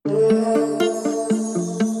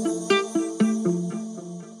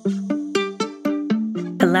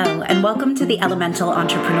and welcome to the Elemental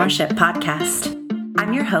Entrepreneurship Podcast.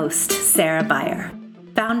 I'm your host, Sarah Beyer,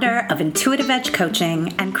 founder of Intuitive Edge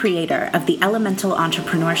Coaching and creator of the Elemental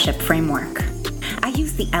Entrepreneurship Framework. I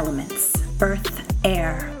use the elements, earth,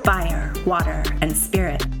 air, fire, water, and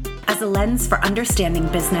spirit, as a lens for understanding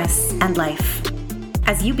business and life.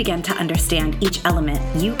 As you begin to understand each element,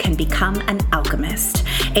 you can become an alchemist,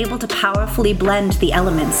 able to powerfully blend the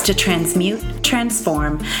elements to transmute,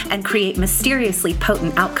 transform, and create mysteriously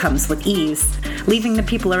potent outcomes with ease, leaving the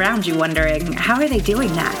people around you wondering, how are they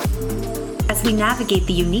doing that? As we navigate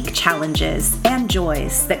the unique challenges and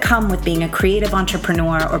joys that come with being a creative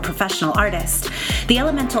entrepreneur or professional artist, the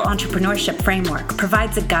Elemental Entrepreneurship Framework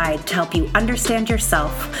provides a guide to help you understand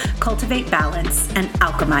yourself, cultivate balance, and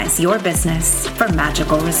alchemize your business for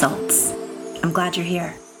magical results. I'm glad you're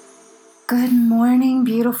here. Good morning,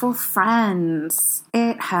 beautiful friends.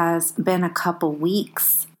 It has been a couple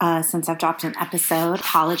weeks since I've dropped an episode.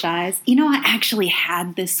 Apologize. I actually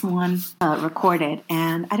had this one recorded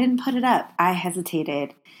and I didn't put it up. I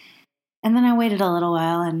hesitated. And then I waited a little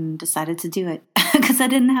while and decided to do it because I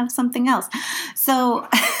didn't have something else. So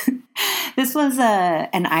this was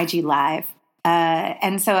an IG Live.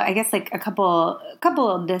 And so I guess like a couple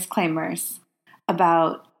of disclaimers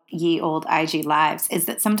about ye old IG Lives is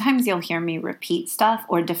that sometimes you'll hear me repeat stuff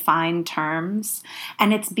or define terms,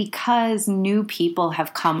 and it's because new people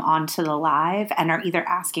have come onto the live and are either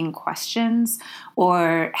asking questions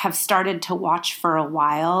or have started to watch for a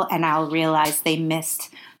while, and I'll realize they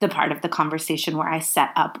missed the part of the conversation where I set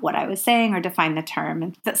up what I was saying or defined the term.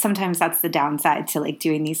 And sometimes that's the downside to like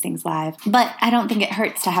doing these things live. But I don't think it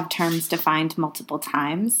hurts to have terms defined multiple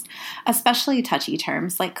times, especially touchy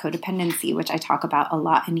terms like codependency, which I talk about a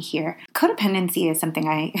lot in here. Codependency is something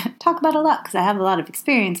I talk about a lot because I have a lot of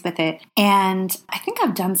experience with it. And I think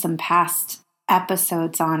I've done some past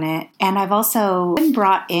episodes on it. And I've also been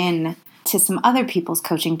brought in to some other people's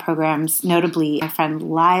coaching programs, notably my friend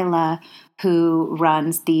Lila, who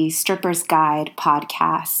runs the Stripper's Guide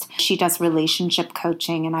podcast. She does relationship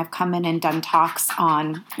coaching, and I've come in and done talks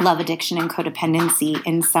on love addiction and codependency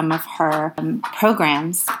in some of her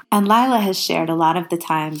programs. And Lila has shared a lot of the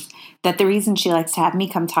time that the reason she likes to have me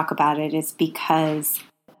come talk about it is because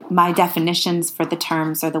my definitions for the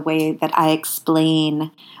terms or the way that I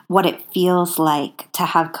explain what it feels like to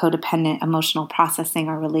have codependent emotional processing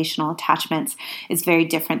or relational attachments is very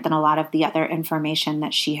different than a lot of the other information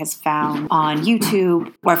that she has found on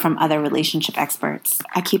YouTube or from other relationship experts.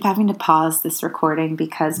 I keep having to pause this recording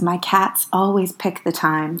because my cats always pick the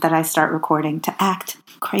time that I start recording to act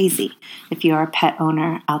crazy. If you are a pet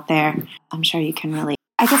owner out there, I'm sure you can relate.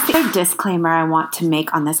 I guess the other disclaimer I want to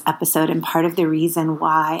make on this episode, and part of the reason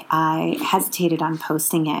why I hesitated on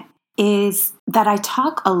posting it, is that I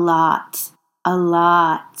talk a lot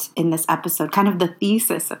in this episode. Kind of the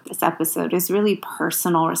thesis of this episode is really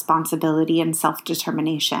personal responsibility and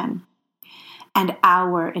self-determination and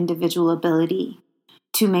our individual ability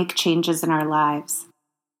to make changes in our lives,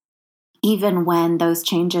 even when those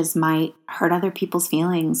changes might hurt other people's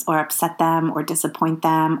feelings or upset them or disappoint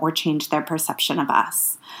them or change their perception of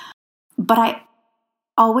us. But I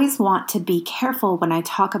always want to be careful when I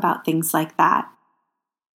talk about things like that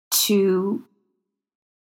to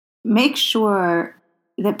make sure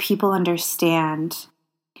that people understand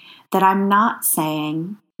that I'm not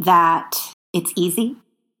saying that it's easy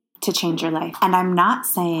to change your life. And I'm not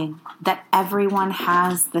saying that everyone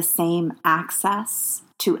has the same access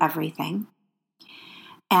to everything.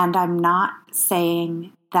 And I'm not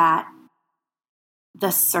saying that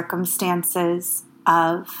the circumstances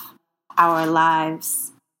of our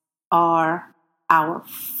lives are our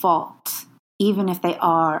fault, even if they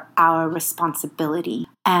are our responsibility.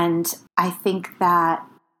 And I think that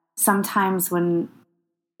sometimes when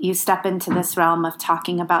you step into this realm of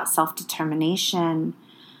talking about self-determination,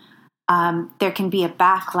 there can be a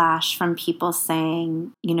backlash from people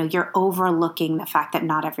saying, you're overlooking the fact that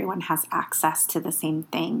not everyone has access to the same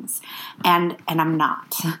things. And I'm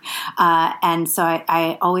not. And so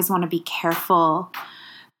I always want to be careful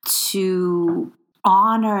to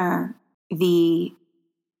honor the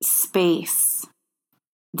space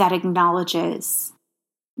that acknowledges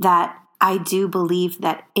that I do believe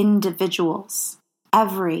that individuals,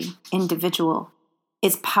 every individual,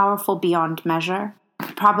 is powerful beyond measure,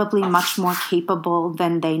 probably much more capable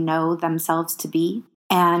than they know themselves to be,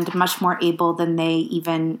 and much more able than they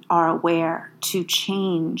even are aware to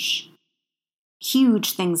change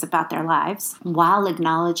huge things about their lives, while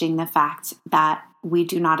acknowledging the fact that we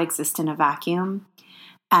do not exist in a vacuum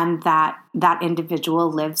and that that individual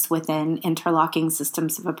lives within interlocking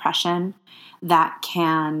systems of oppression that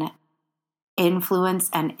can influence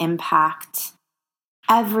and impact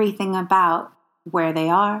everything about where they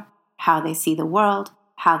are, how they see the world,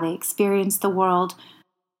 how they experience the world,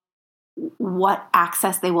 what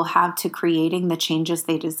access they will have to creating the changes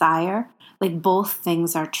they desire. Like, both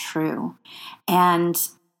things are true. And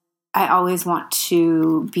I always want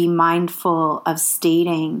to be mindful of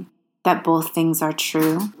stating that both things are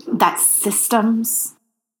true, that systems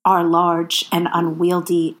are large and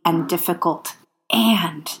unwieldy and difficult,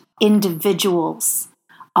 and individuals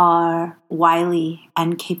are wily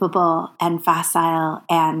and capable and facile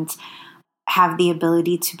and have the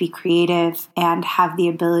ability to be creative and have the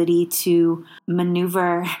ability to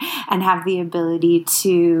maneuver and have the ability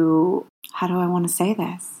to, how do I want to say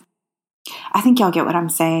this? I think y'all get what I'm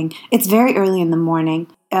saying. It's very early in the morning.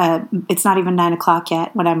 It's not even 9 o'clock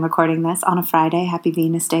yet when I'm recording this on a Friday. Happy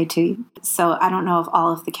Venus Day to you. So I don't know if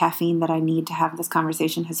all of the caffeine that I need to have this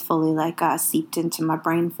conversation has fully seeped into my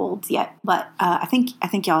brain folds yet. But I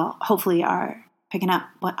think y'all hopefully are picking up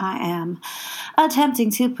what I am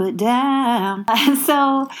attempting to put down.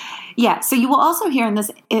 So you will also hear in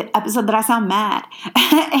this episode that I sound mad.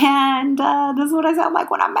 And this is what I sound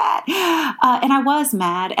like when I'm mad. And I was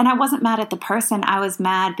mad. And I wasn't mad at the person. I was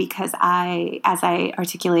mad because as I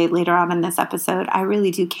articulate later on in this episode, I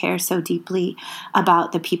really do care so deeply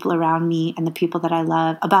about the people around me and the people that I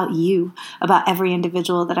love, about you, about every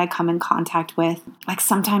individual that I come in contact with. Like,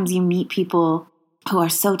 sometimes you meet people who are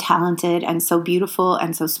so talented and so beautiful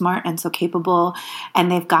and so smart and so capable,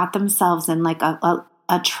 and they've got themselves in like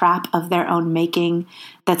a trap of their own making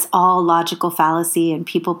that's all logical fallacy and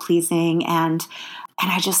people pleasing, and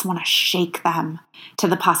I just want to shake them to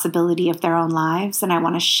the possibility of their own lives, and I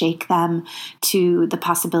want to shake them to the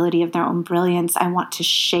possibility of their own brilliance. I want to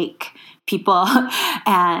shake people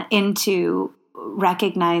into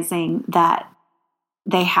recognizing that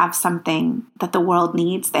they have something that the world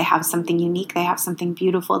needs. They have something unique. They have something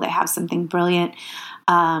beautiful. They have something brilliant.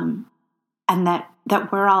 And that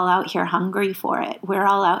we're all out here hungry for it. We're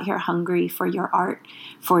all out here hungry for your art,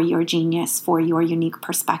 for your genius, for your unique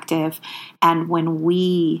perspective. And when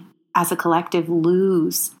we, as a collective,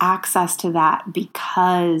 lose access to that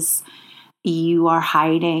because you are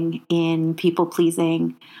hiding in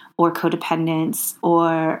people-pleasing or codependence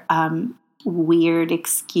or weird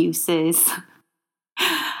excuses,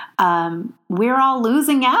 we're all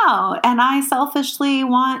losing out. And I selfishly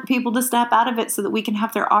want people to step out of it so that we can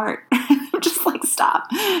have their art. Just like, stop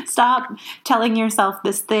telling yourself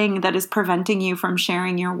this thing that is preventing you from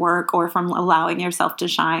sharing your work or from allowing yourself to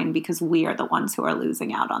shine, because we are the ones who are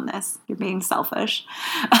losing out on this. You're being selfish.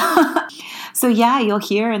 So you'll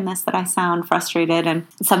hear in this that I sound frustrated, and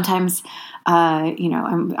sometimes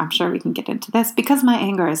I'm sure we can get into this, because my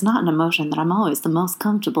anger is not an emotion that I'm always the most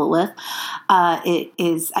comfortable with.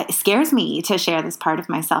 It scares me to share this part of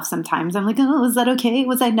myself sometimes. I'm like, oh, is that okay?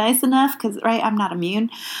 Was I nice enough? Because, right, I'm not immune.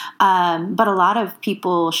 But a lot of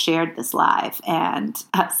people shared this live and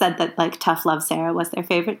said that like Tough Love Sarah was their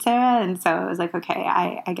favorite Sarah. And so I was like, okay,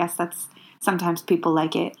 I guess that's, sometimes people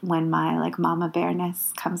like it when my like mama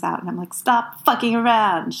bearness comes out and I'm like, stop fucking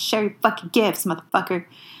around. Share your fucking gifts, motherfucker.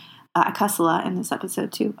 I cuss a lot in this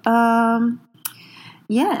episode too.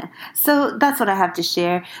 So that's what I have to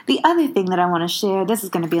share. The other thing that I want to share, this is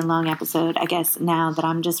going to be a long episode, I guess, now that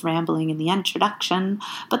I'm just rambling in the introduction.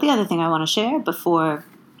 But the other thing I want to share before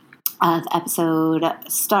the episode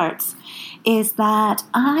starts is that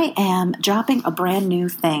I am dropping a brand new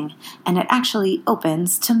thing, and it actually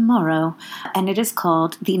opens tomorrow, and it is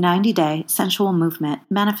called the 90-Day Sensual Movement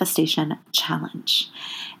Manifestation Challenge.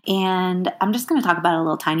 And I'm just going to talk about it a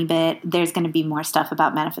little tiny bit. There's going to be more stuff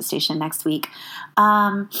about manifestation next week.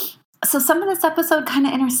 So some of this episode kind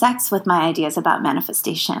of intersects with my ideas about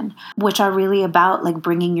manifestation, which are really about like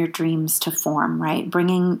bringing your dreams to form, right?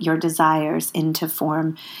 Bringing your desires into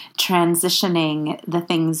form, transitioning the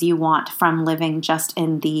things you want from living just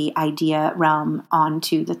in the idea realm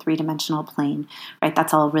onto the three-dimensional plane, right?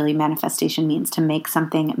 That's all really manifestation means, to make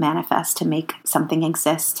something manifest, to make something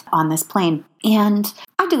exist on this plane. And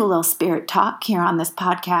I do a little spirit talk here on this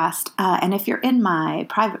podcast. And if you're in my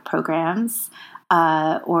private programs,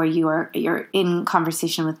 or you're in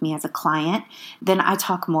conversation with me as a client, then I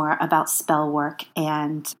talk more about spell work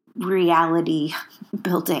and reality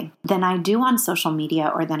building than I do on social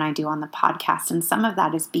media or than I do on the podcast. And some of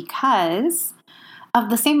that is because of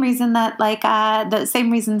the same reason that, the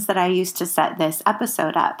same reasons that I used to set this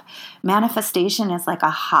episode up. Manifestation is like a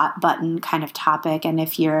hot button kind of topic. And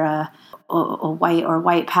if you're a white or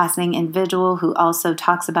white passing individual who also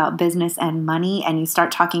talks about business and money, and you start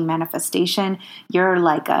talking manifestation, you're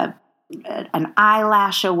like an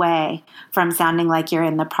eyelash away from sounding like you're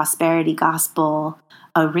in the prosperity gospel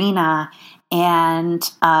arena. And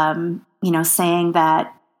saying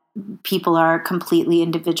that people are completely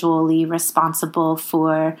individually responsible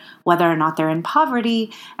for whether or not they're in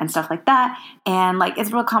poverty and stuff like that. And like,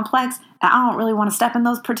 it's real complex. And I don't really want to step in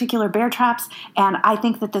those particular bear traps. And I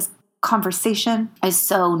think that this conversation is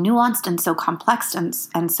so nuanced and so complex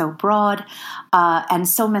and so broad and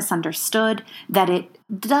so misunderstood that it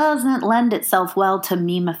doesn't lend itself well to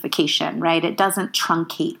memification, right? It doesn't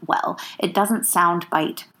truncate well. It doesn't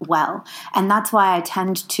soundbite well. And that's why I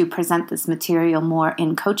tend to present this material more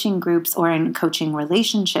in coaching groups or in coaching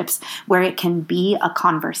relationships where it can be a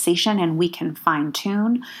conversation and we can fine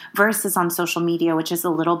tune versus on social media, which is a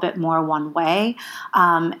little bit more one way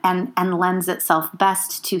and lends itself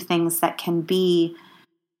best to things that can be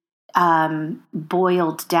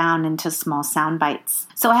boiled down into small sound bites.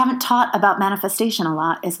 So I haven't taught about manifestation a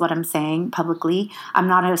lot, is what I'm saying publicly. I'm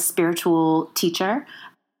not a spiritual teacher.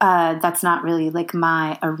 That's not really like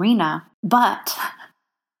my arena, but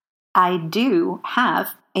I do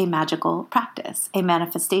have a magical practice, a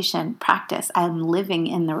manifestation practice. I'm living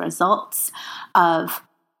in the results of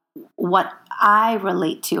what I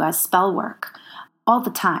relate to as spell work all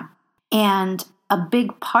the time. And a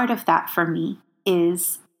big part of that for me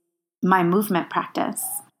is my movement practice.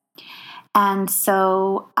 And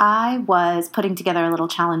so I was putting together a little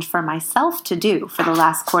challenge for myself to do for the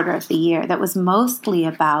last quarter of the year that was mostly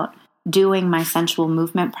about doing my sensual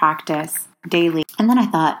movement practice daily. And then I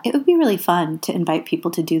thought it would be really fun to invite people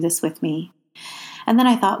to do this with me. And then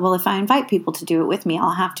I thought, well, if I invite people to do it with me,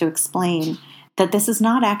 I'll have to explain that this is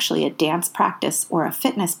not actually a dance practice or a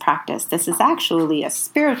fitness practice. This is actually a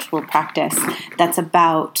spiritual practice that's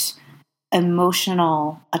about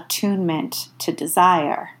emotional attunement to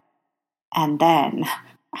desire. And then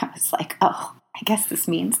I was like, oh, I guess this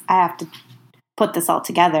means I have to put this all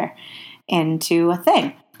together into a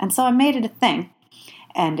thing. And so I made it a thing.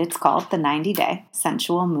 And it's called the 90-Day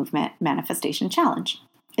Sensual Movement Manifestation Challenge.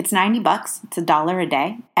 It's $90. It's $1 a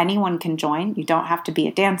day. Anyone can join. You don't have to be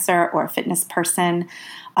a dancer or a fitness person.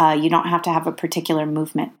 You don't have to have a particular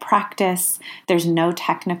movement practice. There's no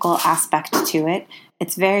technical aspect to it.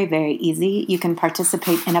 It's very, very easy. You can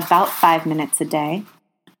participate in about 5 minutes a day.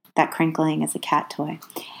 That crinkling is a cat toy.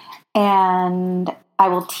 And I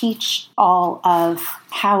will teach all of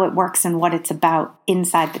how it works and what it's about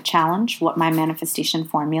inside the challenge, what my manifestation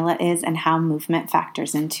formula is, and how movement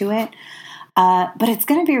factors into it. But it's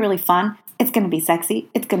going to be really fun. It's going to be sexy.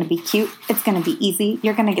 It's going to be cute. It's going to be easy.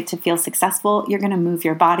 You're going to get to feel successful. You're going to move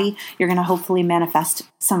your body. You're going to hopefully manifest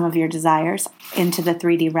some of your desires into the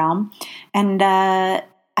 3D realm. And I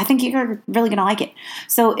think you're really going to like it.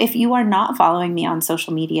 So if you are not following me on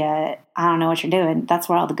social media, I don't know what you're doing. That's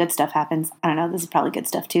where all the good stuff happens. I don't know. This is probably good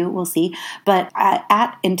stuff too. We'll see. But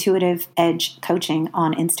at Intuitive Edge Coaching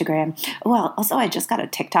on Instagram. Well, also I just got a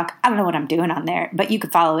TikTok. I don't know what I'm doing on there, but you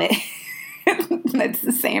could follow it. It's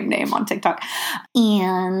the same name on TikTok.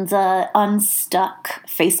 And Unstuck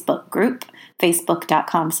Facebook group,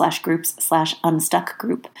 facebook.com/groups/unstuck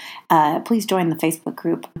group. Please join the Facebook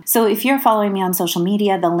group. So if you're following me on social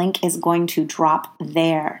media, the link is going to drop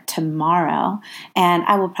there tomorrow. And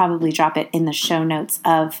I will probably drop it in the show notes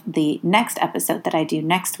of the next episode that I do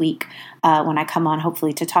next week when I come on,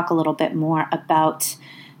 hopefully, to talk a little bit more about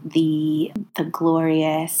the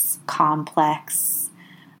glorious, complex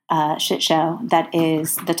shit show that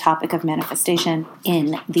is the topic of manifestation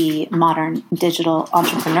in the modern digital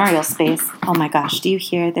entrepreneurial space. Oh my gosh, do you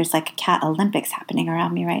hear there's like a cat Olympics happening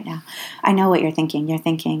around me right now? I know what you're thinking. You're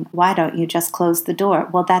thinking, why don't you just close the door?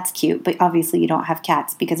 Well, that's cute, but obviously you don't have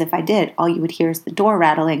cats, because if I did, all you would hear is the door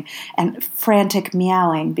rattling and frantic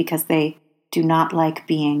meowing because they do not like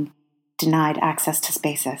being denied access to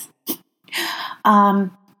spaces.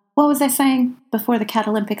 What was I saying before the Cat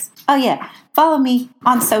Olympics? Oh yeah, follow me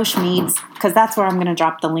on social medias, because that's where I'm going to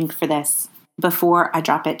drop the link for this before I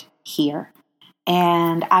drop it here.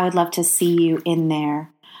 And I would love to see you in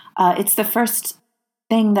there. It's the first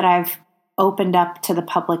thing that I've opened up to the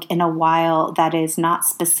public in a while that is not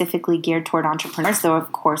specifically geared toward entrepreneurs, though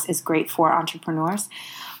of course is great for entrepreneurs.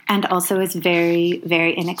 And also is very,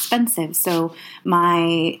 very inexpensive. So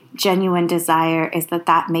my genuine desire is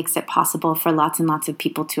that makes it possible for lots and lots of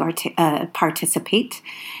people to participate,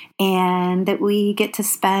 and that we get to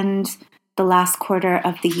spend the last quarter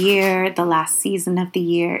of the year, the last season of the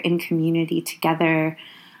year in community together,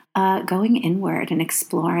 going inward and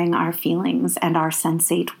exploring our feelings and our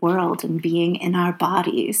sensate world and being in our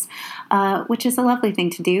bodies, which is a lovely thing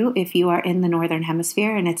to do if you are in the Northern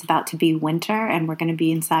Hemisphere and it's about to be winter and we're going to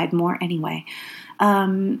be inside more anyway.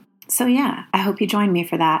 So yeah, I hope you join me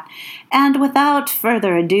for that. And without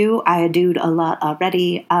further ado, I adoed a lot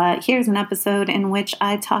already. Here's an episode in which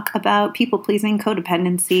I talk about people-pleasing,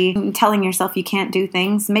 codependency, telling yourself you can't do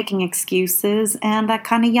things, making excuses, and I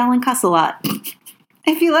kind of yell and cuss a lot.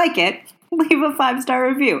 If you like it, leave a 5-star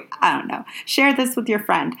review. I don't know. Share this with your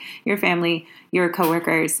friend, your family, your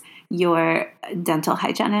coworkers, your dental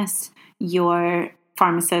hygienist, your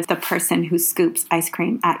pharmacist, the person who scoops ice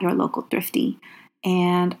cream at your local thrifty.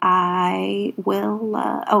 And I will,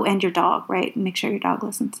 and your dog, right? Make sure your dog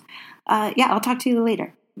listens. I'll talk to you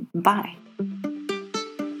later. Bye.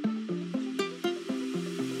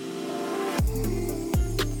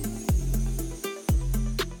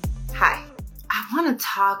 Hi. I want to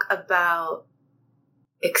talk about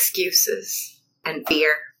excuses and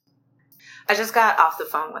fear. I just got off the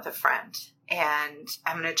phone with a friend, and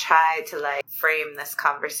I'm going to try to frame this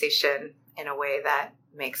conversation in a way that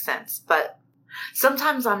makes sense. But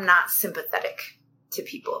sometimes I'm not sympathetic to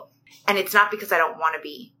people, and it's not because I don't want to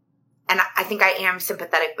be. And I think I am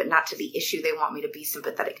sympathetic, but not to the issue they want me to be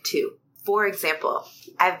sympathetic to. For example,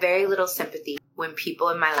 I have very little sympathy when people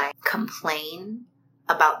in my life complain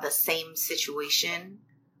about the same situation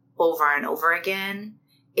over and over again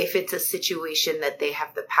if it's a situation that they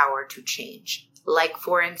have the power to change. Like,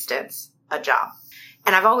 for instance, a job.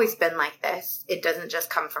 And I've always been like this. It doesn't just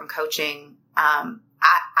come from coaching.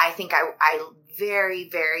 I think I very,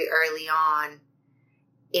 very early on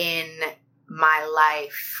in my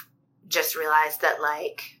life just realized that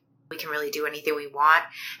we can really do anything we want.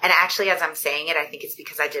 And actually, as I'm saying it, I think it's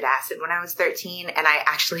because I did acid when I was 13. And I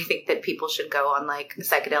actually think that people should go on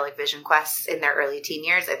psychedelic vision quests in their early teen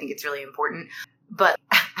years. I think it's really important. But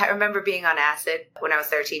I remember being on acid when I was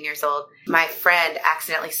 13 years old. My friend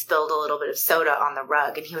accidentally spilled a little bit of soda on the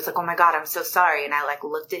rug, and he was like, "Oh my God, I'm so sorry." And I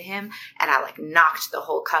looked at him, and I knocked the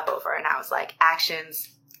whole cup over, and I was like, actions,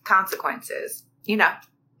 consequences, we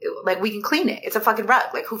can clean it. It's a fucking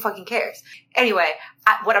rug. Who fucking cares? Anyway,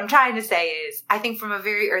 what I'm trying to say is I think from a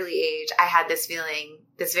very early age, I had this feeling,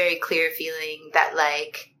 this very clear feeling that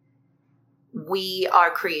we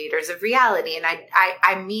are creators of reality. And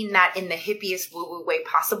I mean that in the hippiest woo-woo way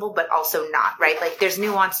possible, but also not, right? There's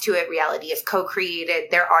nuance to it. Reality is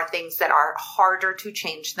co-created. There are things that are harder to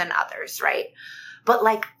change than others, right? But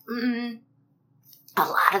a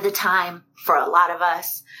lot of the time, for a lot of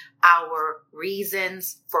us, our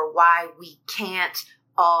reasons for why we can't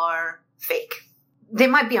are fake. They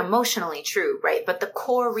might be emotionally true, right? But the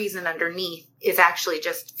core reason underneath is actually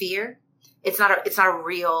just fear. It's not a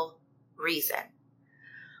real reason.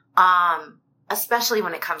 Especially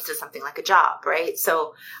when it comes to something like a job, right?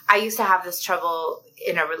 So I used to have this trouble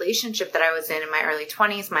in a relationship that I was in my early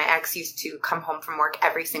 20s. My ex used to come home from work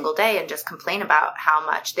every single day and just complain about how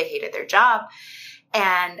much they hated their job.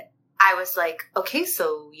 And I was like, "Okay,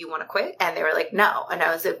 so you want to quit?" And they were like, "No." And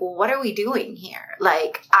I was like, "Well, what are we doing here?"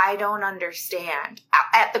 I don't understand.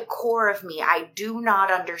 At the core of me, I do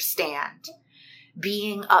not understand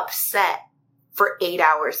being upset for 8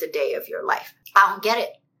 hours a day of your life. I don't get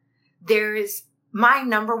it. My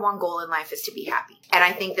number one goal in life is to be happy. And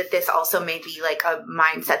I think that this also may be a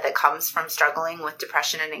mindset that comes from struggling with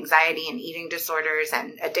depression and anxiety and eating disorders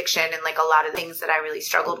and addiction and a lot of things that I really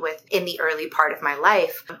struggled with in the early part of my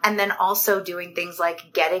life. And then also doing things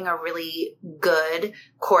like getting a really good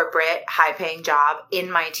corporate high paying job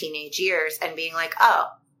in my teenage years and being like, "Oh,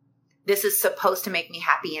 this is supposed to make me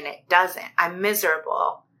happy," and it doesn't. I'm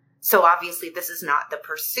miserable. So obviously this is not the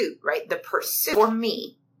pursuit, right? The pursuit for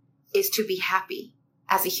me is to be happy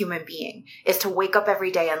as a human being, is to wake up every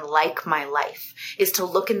day and like my life, is to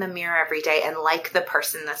look in the mirror every day and like the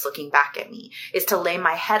person that's looking back at me, is to lay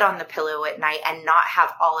my head on the pillow at night and not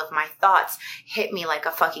have all of my thoughts hit me like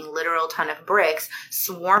a fucking literal ton of bricks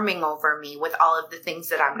swarming over me with all of the things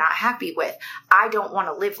that I'm not happy with. I don't want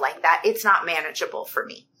to live like that. It's not manageable for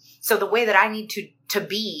me. So the way that I need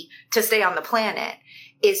to stay on the planet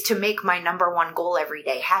is to make my number one goal every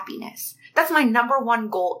day happiness. That's my number one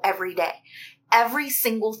goal every day. Every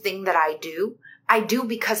single thing that I do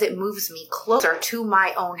because it moves me closer to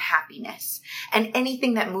my own happiness. And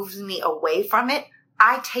anything that moves me away from it,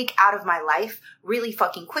 I take out of my life really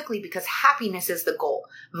fucking quickly because happiness is the goal.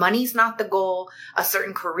 Money's not the goal. A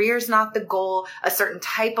certain career's not the goal. A certain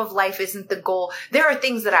type of life isn't the goal. There are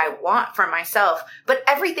things that I want for myself, but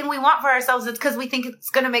everything we want for ourselves is because we think it's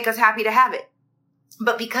going to make us happy to have it.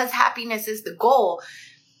 But because happiness is the goal,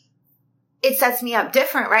 it sets me up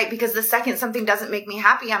different, right? Because the second something doesn't make me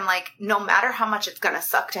happy, I'm like, no matter how much it's going to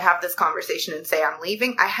suck to have this conversation and say I'm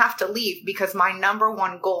leaving, I have to leave because my number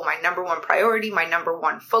one goal, my number one priority, my number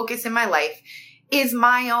one focus in my life is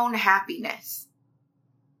my own happiness.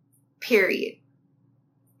 Period.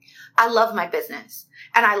 I love my business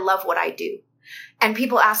and I love what I do. And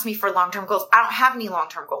people ask me for long-term goals. I don't have any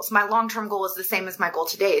long-term goals. My long-term goal is the same as my goal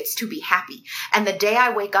today. It's to be happy. And the day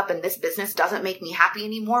I wake up and this business doesn't make me happy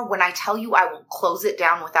anymore, when I tell you I will close it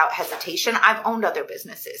down without hesitation, I've owned other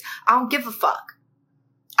businesses. I don't give a fuck.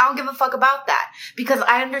 I don't give a fuck about that because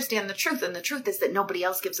I understand the truth. And the truth is that nobody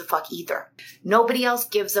else gives a fuck either. Nobody else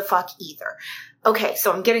gives a fuck either. Okay,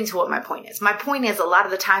 so I'm getting to what my point is. My point is a lot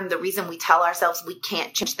of the time, the reason we tell ourselves we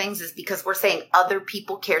can't change things is because we're saying other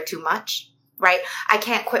people care too much. Right? I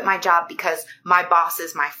can't quit my job because my boss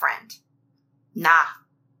is my friend. Nah,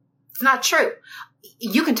 it's not true.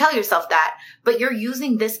 You can tell yourself that, but you're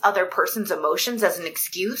using this other person's emotions as an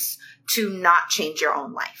excuse to not change your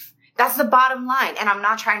own life. That's the bottom line. And I'm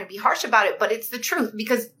not trying to be harsh about it, but it's the truth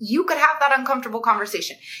because you could have that uncomfortable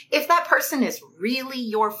conversation. If that person is really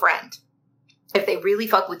your friend, if they really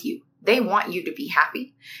fuck with you, they want you to be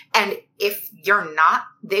happy. And if you're not,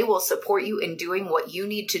 they will support you in doing what you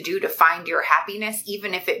need to do to find your happiness,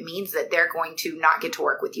 even if it means that they're going to not get to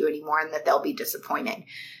work with you anymore and that they'll be disappointed.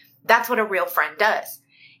 That's what a real friend does.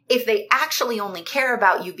 If they actually only care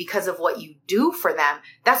about you because of what you do for them,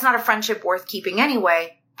 that's not a friendship worth keeping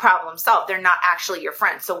anyway. Problem solved. They're not actually your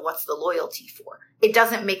friend. So what's the loyalty for? It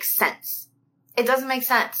doesn't make sense. It doesn't make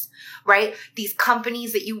sense, right? These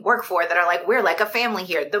companies that you work for that are like, we're like a family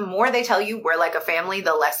here. The more they tell you we're like a family,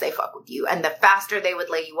 the less they fuck with you. And the faster they would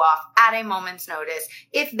lay you off at a moment's notice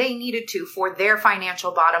if they needed to for their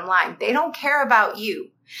financial bottom line. They don't care about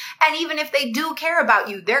you. And even if they do care about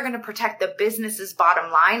you, they're going to protect the business's bottom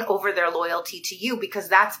line over their loyalty to you because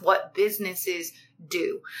that's what businesses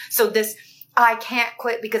do. So this, I can't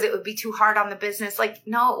quit because it would be too hard on the business. Like,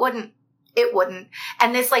 no, it wouldn't. It wouldn't.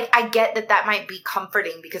 And this, like, I get that that might be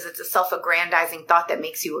comforting because it's a self-aggrandizing thought that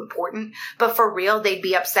makes you important. But for real, they'd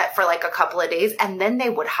be upset for like a couple of days and then they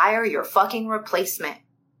would hire your fucking replacement.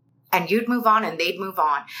 And you'd move on and they'd move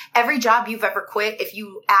on. Every job you've ever quit, if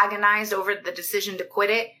you agonized over the decision to quit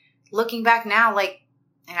it, looking back now, like,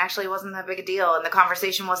 it actually wasn't that big a deal and the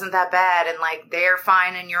conversation wasn't that bad and like, they're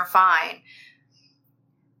fine and you're fine.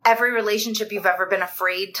 Every relationship you've ever been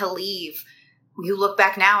afraid to leave, you look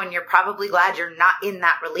back now and you're probably glad you're not in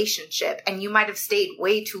that relationship. And you might have stayed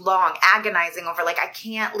way too long agonizing over like, I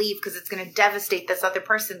can't leave because it's going to devastate this other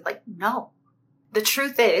person. Like, no. The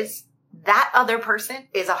truth is that other person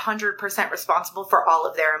is 100% responsible for all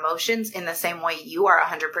of their emotions in the same way you are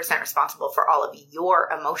 100% responsible for all of your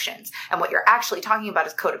emotions. And what you're actually talking about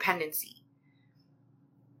is codependency.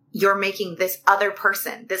 You're making this other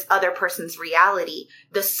person's reality,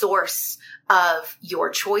 the source of your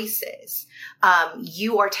choices.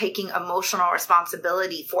 You are taking emotional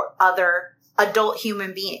responsibility for other adult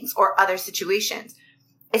human beings or other situations.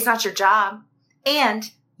 It's not your job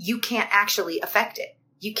and you can't actually affect it.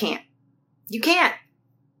 You can't.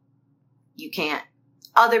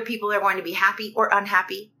 Other people are going to be happy or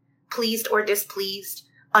unhappy, pleased or displeased,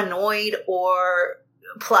 annoyed or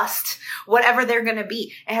plussed, whatever they're going to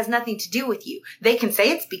be. It has nothing to do with you. They can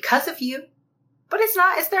say it's because of you, but it's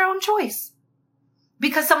not. It's their own choice.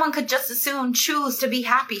 Because someone could just as soon choose to be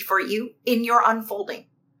happy for you in your unfolding.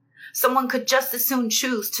 Someone could just as soon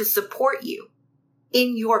choose to support you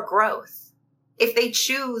in your growth. If they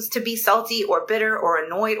choose to be salty or bitter or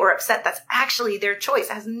annoyed or upset, that's actually their choice.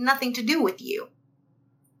 It has nothing to do with you.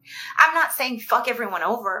 I'm not saying fuck everyone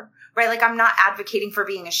over, right? Like I'm not advocating for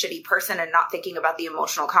being a shitty person and not thinking about the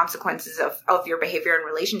emotional consequences of your behavior and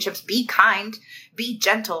relationships. Be kind, be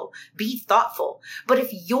gentle, be thoughtful. But if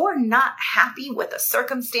you're not happy with a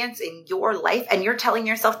circumstance in your life and you're telling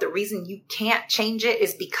yourself the reason you can't change it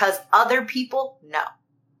is because other people, no,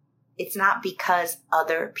 it's not because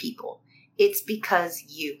other people. It's because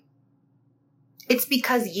you. It's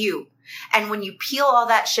because you. And when you peel all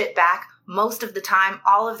that shit back, most of the time,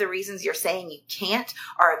 all of the reasons you're saying you can't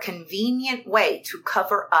are a convenient way to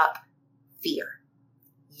cover up fear.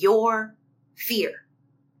 Your fear.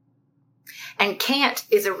 And can't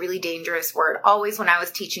is a really dangerous word. Always when I was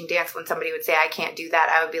teaching dance, when somebody would say, I can't do that,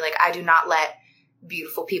 I would be like, I do not let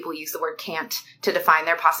beautiful people use the word can't to define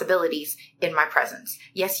their possibilities in my presence.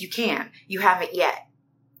 Yes, you can. You haven't yet.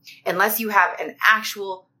 Unless you have an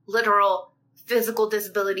actual, literal, physical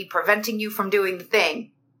disability preventing you from doing the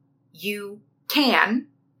thing, you can.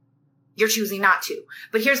 You're choosing not to.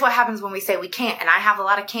 But here's what happens when we say we can't. And I have a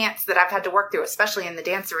lot of can'ts that I've had to work through, especially in the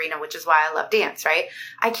dance arena, which is why I love dance, right?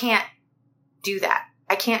 I can't do that.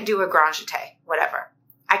 I can't do a grand jeté, whatever.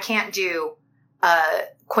 I can't do a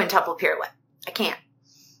quintuple pirouette. I can't.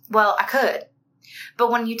 Well, I could.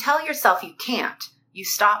 But when you tell yourself you can't, you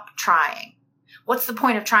stop trying. What's the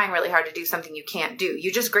point of trying really hard to do something you can't do?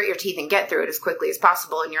 You just grit your teeth and get through it as quickly as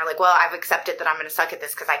possible. And you're like, well, I've accepted that I'm going to suck at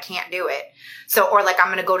this because I can't do it. So, or like, I'm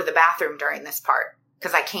going to go to the bathroom during this part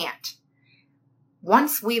because I can't.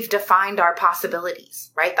 Once we've defined our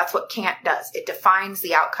possibilities, right? That's what can't does. It defines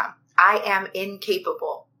the outcome. I am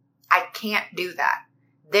incapable. I can't do that.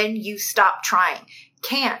 Then you stop trying.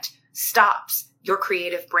 Can't stops your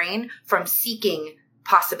creative brain from seeking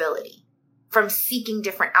possibility, from seeking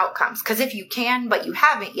different outcomes. Because if you can, but you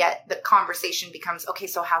haven't yet, the conversation becomes, okay,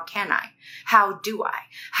 so how can I? How do I?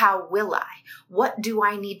 How will I? What do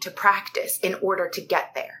I need to practice in order to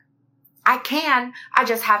get there? I can, I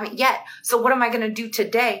just haven't yet. So what am I going to do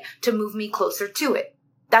today to move me closer to it?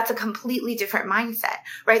 That's a completely different mindset,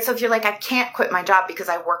 right? So if you're like, I can't quit my job because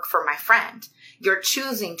I work for my friend, you're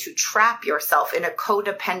choosing to trap yourself in a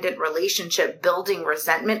codependent relationship, building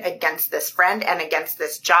resentment against this friend and against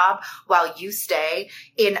this job while you stay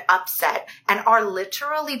in upset and are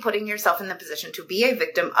literally putting yourself in the position to be a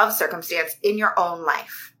victim of circumstance in your own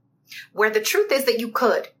life, where the truth is that you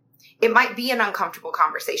could. It might be an uncomfortable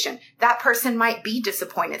conversation. That person might be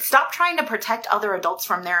disappointed. Stop trying to protect other adults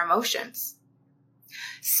from their emotions.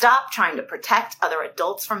 Stop trying to protect other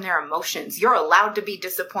adults from their emotions. You're allowed to be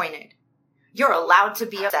disappointed. You're allowed to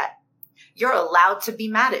be upset. You're allowed to be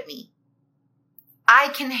mad at me. I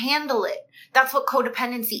can handle it. That's what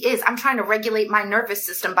codependency is. I'm trying to regulate my nervous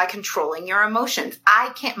system by controlling your emotions.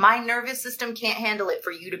 My nervous system can't handle it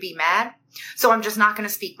for you to be mad. So I'm just not going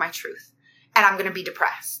to speak my truth. And I'm going to be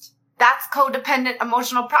depressed. That's codependent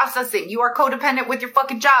emotional processing. You are codependent with your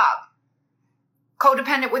fucking job.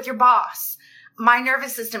 Codependent with your boss. My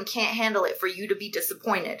nervous system can't handle it for you to be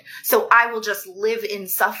disappointed. So I will just live in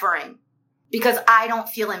suffering because I don't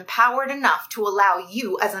feel empowered enough to allow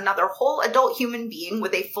you as another whole adult human being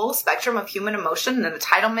with a full spectrum of human emotion and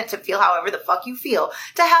entitlement to feel however the fuck you feel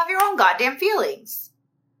to have your own goddamn feelings.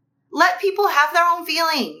 Let people have their own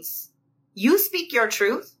feelings. You speak your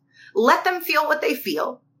truth. Let them feel what they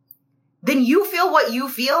feel. Then you feel what you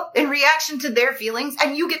feel in reaction to their feelings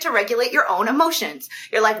and you get to regulate your own emotions.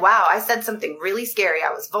 You're like, wow, I said something really scary.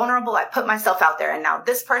 I was vulnerable. I put myself out there and now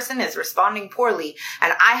this person is responding poorly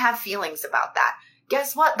and I have feelings about that.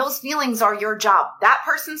 Guess what? Those feelings are your job. That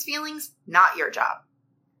person's feelings, not your job.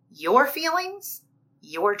 Your feelings,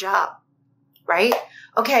 your job, right?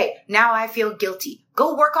 Okay, now I feel guilty.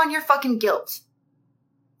 Go work on your fucking guilt.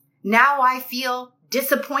 Now I feel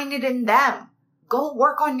disappointed in them. Go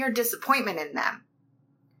work on your disappointment in them.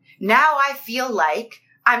 Now I feel like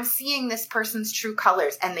I'm seeing this person's true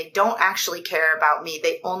colors and they don't actually care about me.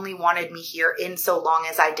 They only wanted me here in so long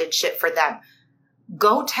as I did shit for them.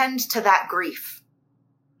 Go tend to that grief.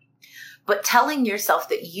 But telling yourself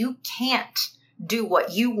that you can't do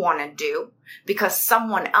what you want to do because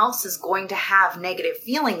someone else is going to have negative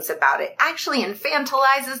feelings about it actually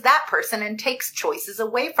infantilizes that person and takes choices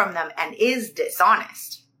away from them and is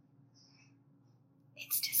dishonest.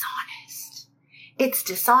 It's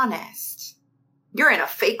dishonest. You're in a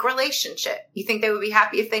fake relationship. You think they would be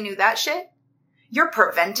happy if they knew that shit? You're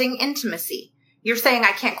preventing intimacy. You're saying,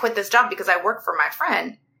 I can't quit this job because I work for my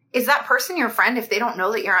friend. Is that person your friend if they don't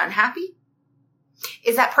know that you're unhappy?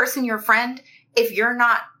 Is that person your friend if you're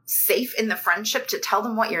not safe in the friendship to tell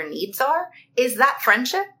them what your needs are? Is that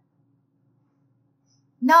friendship?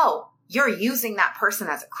 No, you're using that person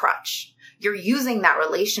as a crutch. You're using that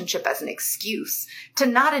relationship as an excuse to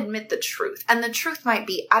not admit the truth. And the truth might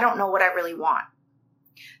be, I don't know what I really want.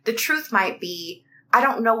 The truth might be, I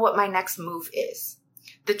don't know what my next move is.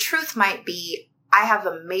 The truth might be, I have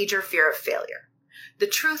a major fear of failure. The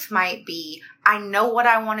truth might be, I know what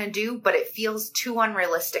I want to do, but it feels too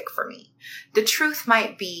unrealistic for me. The truth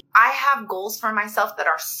might be, I have goals for myself that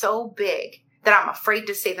are so big that I'm afraid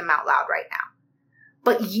to say them out loud right now.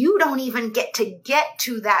 But you don't even get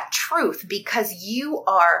to that truth because you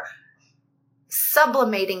are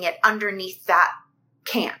sublimating it underneath that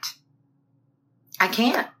can't. I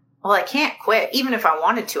can't. Well, I can't quit. Even if I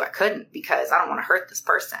wanted to, I couldn't because I don't want to hurt this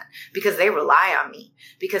person, because they rely on me,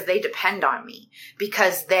 because they depend on me,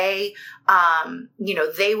 because they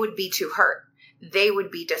would be too hurt. They would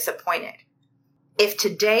be disappointed. If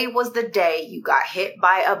today was the day you got hit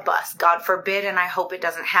by a bus, God forbid, and I hope it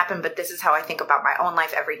doesn't happen, but this is how I think about my own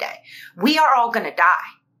life every day. We are all going to die.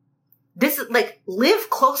 This is like, live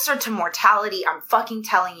closer to mortality. I'm fucking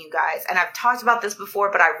telling you guys. And I've talked about this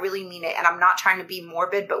before, but I really mean it. And I'm not trying to be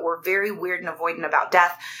morbid, but we're very weird and avoidant about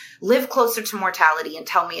death. Live closer to mortality and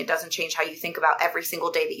tell me it doesn't change how you think about every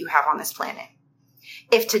single day that you have on this planet.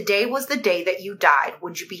 If today was the day that you died,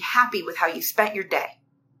 would you be happy with how you spent your day?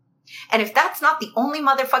 And if that's not the only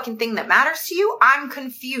motherfucking thing that matters to you, I'm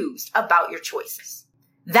confused about your choices.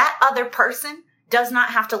 That other person does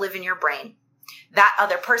not have to live in your brain. That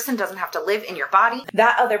other person doesn't have to live in your body.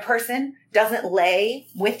 That other person doesn't lay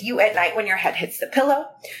with you at night when your head hits the pillow.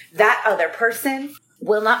 That other person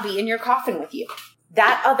will not be in your coffin with you.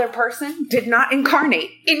 That other person did not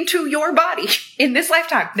incarnate into your body in this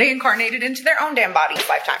lifetime. They incarnated into their own damn body this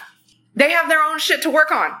lifetime. They have their own shit to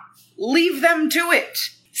work on. Leave them to it.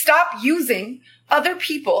 Stop using other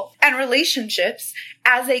people and relationships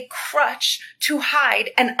as a crutch to hide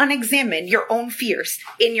and unexamine your own fears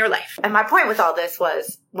in your life. And my point with all this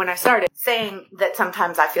was when I started saying that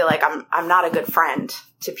sometimes I feel like I'm not a good friend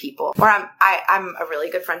to people, or I'm a really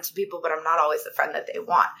good friend to people, but I'm not always the friend that they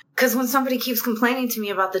want. Because when somebody keeps complaining to me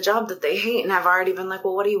about the job that they hate, and I've already been like,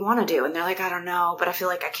 well, what do you want to do? And they're like, I don't know, but I feel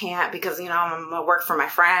like I can't because, you know, I'm going to work for my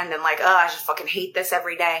friend and like, oh, I just fucking hate this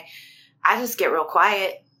every day. I just get real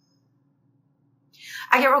quiet.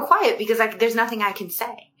 I get real quiet because there's nothing I can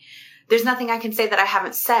say. There's nothing I can say that I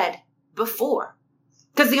haven't said before.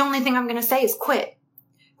 Because the only thing I'm going to say is quit.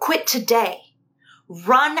 Quit today.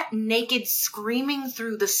 Run naked, screaming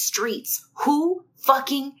through the streets. Who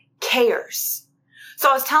fucking cares? So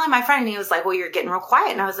I was telling my friend and he was like, well, you're getting real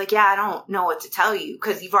quiet. And I was like, yeah, I don't know what to tell you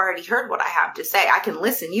because you've already heard what I have to say. I can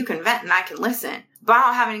listen. You can vent and I can listen. But I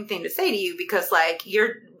don't have anything to say to you because like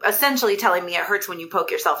you're essentially telling me it hurts when you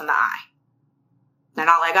poke yourself in the eye. And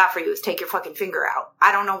all I got for you is take your fucking finger out.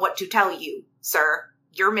 I don't know what to tell you, sir.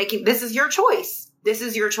 This is your choice. This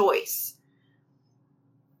is your choice.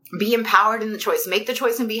 Be empowered in the choice. Make the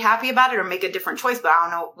choice and be happy about it or make a different choice. But I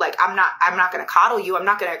don't know, like, I'm not going to coddle you. I'm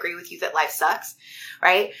not going to agree with you that life sucks.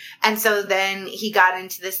 Right. And so then he got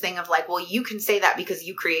into this thing of like, well, you can say that because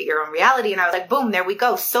you create your own reality. And I was like, boom, there we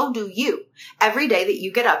go. So do you. Every day that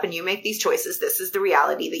you get up and you make these choices, this is the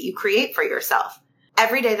reality that you create for yourself.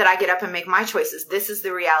 Every day that I get up and make my choices, this is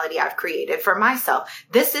the reality I've created for myself.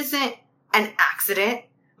 This isn't an accident.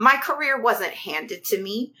 My career wasn't handed to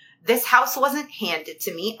me. This house wasn't handed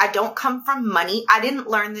to me. I don't come from money. I didn't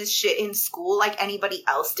learn this shit in school like anybody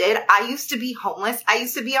else did. I used to be homeless. I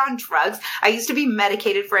used to be on drugs. I used to be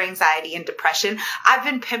medicated for anxiety and depression. I've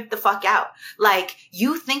been pimped the fuck out. Like,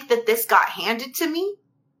 you think that this got handed to me?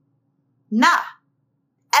 Nah.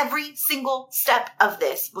 Every single step of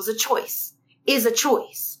this was a choice. Is a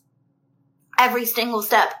choice. Every single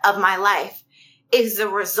step of my life is the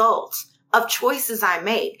result of choices I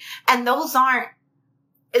made. And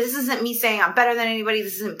this isn't me saying I'm better than anybody.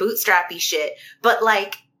 This isn't bootstrappy shit. But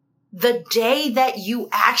like the day that you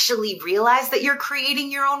actually realize that you're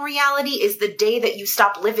creating your own reality is the day that you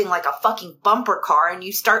stop living like a fucking bumper car and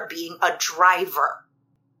you start being a driver.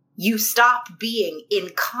 You stop being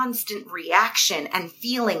in constant reaction and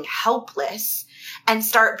feeling helpless and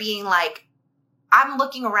start being like, I'm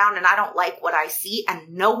looking around and I don't like what I see and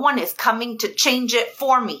no one is coming to change it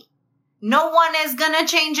for me. No one is going to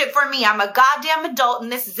change it for me. I'm a goddamn adult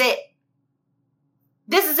and this is it.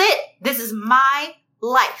 This is it. This is my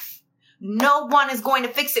life. No one is going to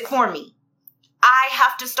fix it for me. I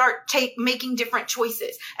have to start making different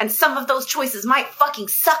choices. And some of those choices might fucking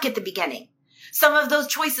suck at the beginning. Some of those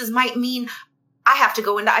choices might mean I have to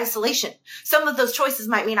go into isolation. Some of those choices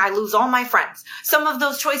might mean I lose all my friends. Some of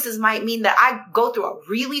those choices might mean that I go through a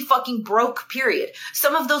really fucking broke period.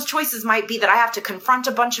 Some of those choices might be that I have to confront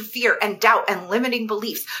a bunch of fear and doubt and limiting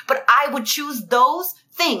beliefs. But I would choose those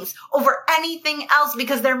things over anything else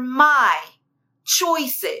because they're my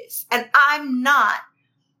choices. And I'm not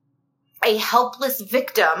a helpless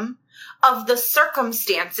victim of the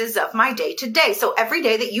circumstances of my day to day. So every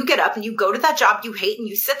day that you get up and you go to that job you hate and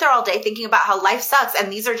you sit there all day thinking about how life sucks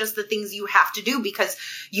and these are just the things you have to do because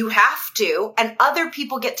you have to, and other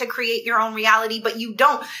people get to create your own reality, but you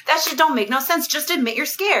don't. That shit don't make no sense. Just admit you're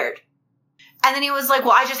scared. And then he was like,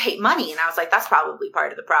 well, I just hate money. And I was like, that's probably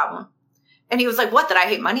part of the problem. And he was like, what, that I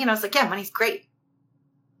hate money? And I was like, yeah, money's great.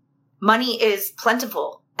 Money is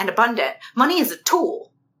plentiful and abundant. Money is a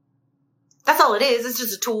tool. That's all it is. It's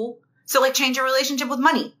just a tool. So like change your relationship with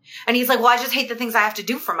money. And he's like, well, I just hate the things I have to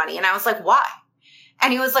do for money. And I was like, why?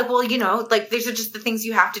 And he was like, well, you know, like these are just the things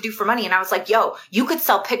you have to do for money. And I was like, yo, you could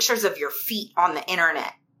sell pictures of your feet on the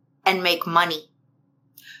internet and make money.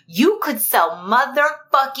 You could sell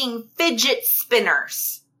motherfucking fidget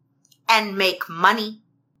spinners and make money.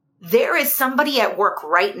 There is somebody at work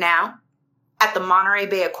right now at the Monterey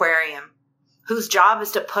Bay Aquarium whose job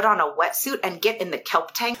is to put on a wetsuit and get in the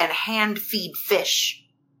kelp tank and hand feed fish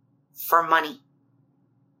for money.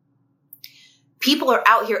 People are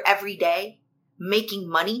out here every day making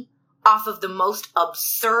money off of the most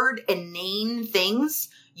absurd, inane things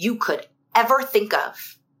you could ever think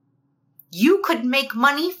of. You could make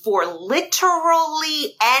money for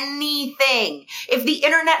literally anything. If the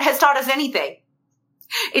internet has taught us anything,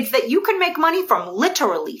 It's that you can make money from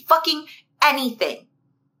literally fucking anything.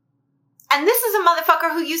 And this is a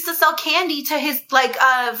motherfucker who used to sell candy to his,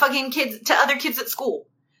 fucking kids, to other kids at school.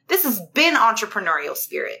 This has been entrepreneurial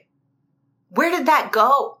spirit. Where did that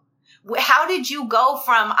go? How did you go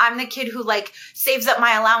from, I'm the kid who saves up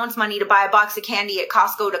my allowance money to buy a box of candy at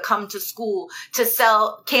Costco to come to school to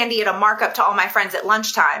sell candy at a markup to all my friends at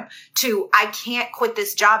lunchtime, to I can't quit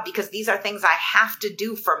this job because these are things I have to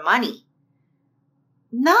do for money?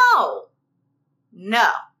 No.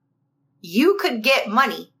 You could get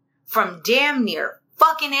money from damn near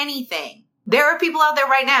fucking anything. There are people out there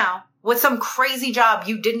right now with some crazy job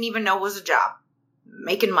you didn't even know was a job.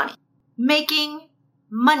 Making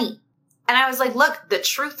money. And I was like, look, the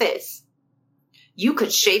truth is, you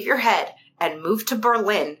could shave your head and move to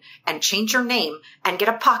Berlin and change your name and get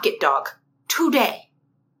a pocket dog today.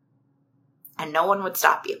 And no one would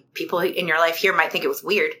stop you. People in your life here might think it was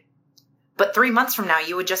weird. But 3 months from now,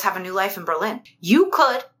 you would just have a new life in Berlin. You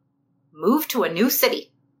could move to a new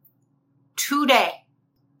city today,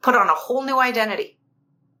 put on a whole new identity,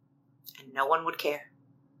 and no one would care.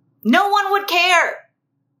 No one would care.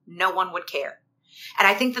 And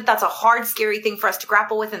I think that that's a hard, scary thing for us to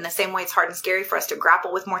grapple with in the same way it's hard and scary for us to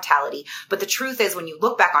grapple with mortality. But the truth is, when you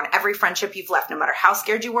look back on every friendship you've left, no matter how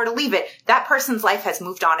scared you were to leave it, that person's life has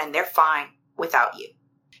moved on and they're fine without you.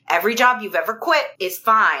 Every job you've ever quit is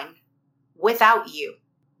fine without you.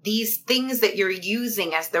 These things that you're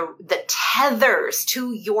using as the tethers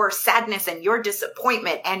to your sadness and your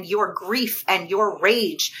disappointment and your grief and your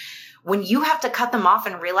rage, when you have to cut them off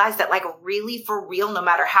and realize that really for real, no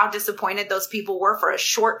matter how disappointed those people were for a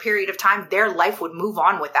short period of time, their life would move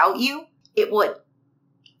on without you, it would.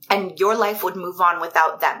 And your life would move on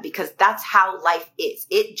without them, because that's how life is.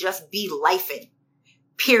 It just be lifing.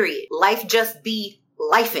 Period. Life just be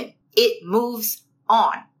lifing. It moves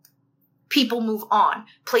on. People move on.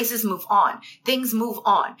 Places move on. Things move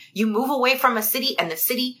on. You move away from a city and the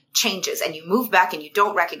city changes, and you move back and you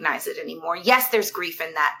don't recognize it anymore. Yes, there's grief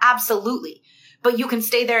in that. Absolutely. But you can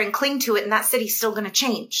stay there and cling to it, and that city's still going to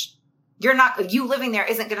change. You living there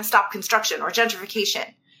isn't going to stop construction or gentrification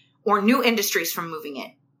or new industries from moving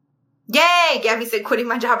in. Yay! Gabby said, quitting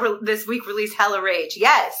my job this week released hella rage.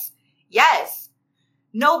 Yes.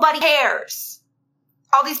 Nobody cares.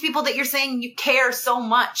 All these people that you're saying you care so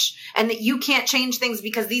much and that you can't change things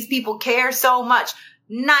because these people care so much,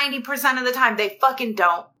 90% of the time they fucking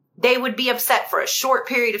don't. They would be upset for a short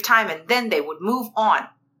period of time and then they would move on.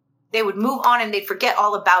 They would move on and they'd forget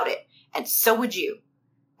all about it. And so would you.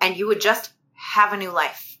 And you would just have a new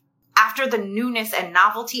life. After the newness and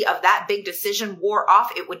novelty of that big decision wore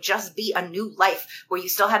off, it would just be a new life where you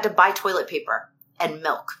still had to buy toilet paper and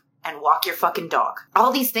milk and walk your fucking dog.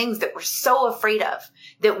 All these things that we're so afraid of,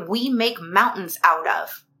 that we make mountains out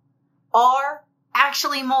of, are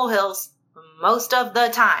actually molehills most of the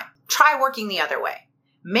time. Try working the other way.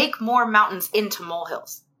 Make more mountains into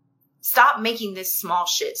molehills. Stop making this small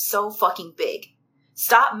shit so fucking big.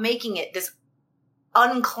 Stop making it this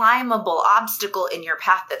unclimbable obstacle in your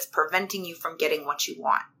path that's preventing you from getting what you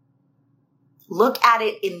want. Look at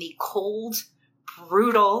it in the cold,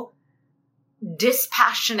 brutal,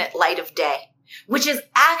 dispassionate light of day, which is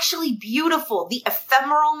actually beautiful. The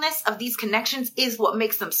ephemeralness of these connections is what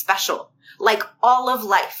makes them special. Like all of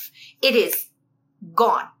life, it is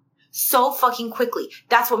gone so fucking quickly.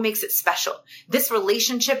 That's what makes it special. This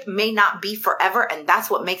relationship may not be forever, and that's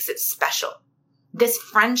what makes it special. This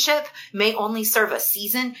friendship may only serve a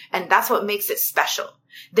season, and that's what makes it special.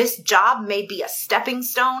 This job may be a stepping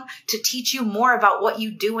stone to teach you more about what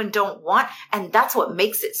you do and don't want, and that's what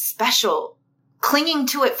makes it special. Clinging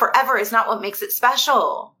to it forever is not what makes it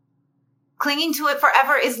special. Clinging to it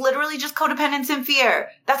forever is literally just codependence and fear.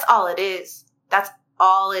 That's all it is. That's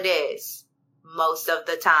all it is. Most of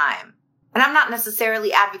the time. And I'm not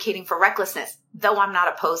necessarily advocating for recklessness, though I'm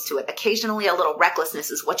not opposed to it. Occasionally a little recklessness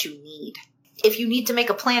is what you need. If you need to make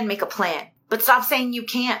a plan, make a plan. But stop saying you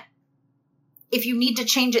can't. If you need to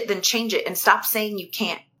change it, then change it and stop saying you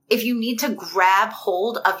can't. If you need to grab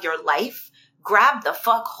hold of your life, grab the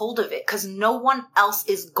fuck hold of it, because no one else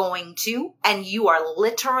is going to, and you are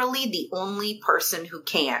literally the only person who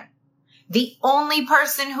can. The only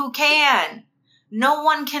person who can. No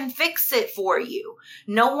one can fix it for you.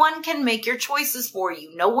 No one can make your choices for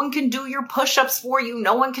you. No one can do your push-ups for you.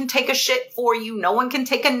 No one can take a shit for you. No one can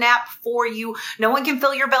take a nap for you. No one can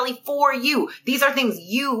fill your belly for you. These are things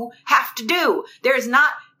you have to do. There is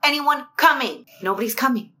not anyone coming. Nobody's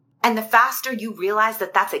coming. And the faster you realize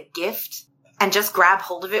that that's a gift and just grab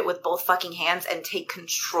hold of it with both fucking hands and take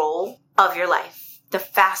control of your life, the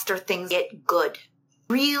faster things get good.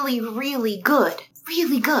 Really, really good.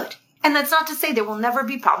 Really good. And that's not to say there will never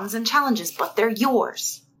be problems and challenges, but they're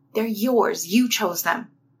yours. They're yours. You chose them.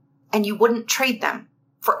 And you wouldn't trade them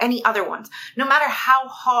for any other ones. No matter how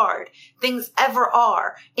hard things ever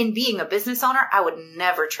are in being a business owner, I would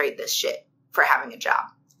never trade this shit for having a job.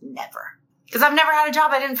 Never. Because I've never had a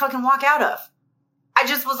job I didn't fucking walk out of. I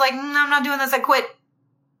just was like, I'm not doing this. I quit.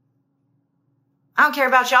 I don't care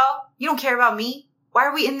about y'all. You don't care about me. Why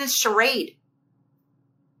are we in this charade?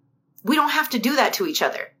 We don't have to do that to each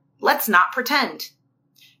other. Let's not pretend.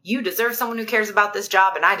 You deserve someone who cares about this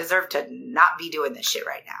job, and I deserve to not be doing this shit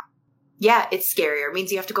right now. Yeah, it's scarier. It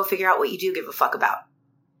means you have to go figure out what you do give a fuck about.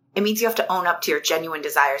 It means you have to own up to your genuine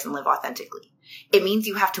desires and live authentically. It means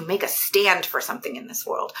you have to make a stand for something in this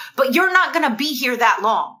world. But you're not going to be here that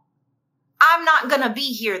long. I'm not going to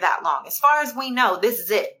be here that long. As far as we know, this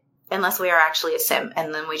is it. Unless we are actually a sim,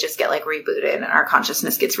 and then we just get like rebooted and our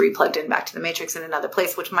consciousness gets replugged in back to the Matrix in another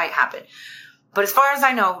place, which might happen. But as far as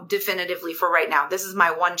I know, definitively for right now, this is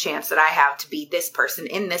my one chance that I have to be this person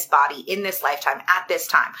in this body, in this lifetime, at this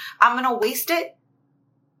time. I'm going to waste it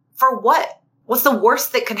for what? What's the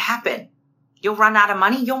worst that could happen? You'll run out of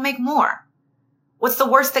money. You'll make more. What's the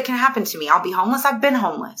worst that can happen to me? I'll be homeless. I've been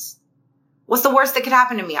homeless. What's the worst that could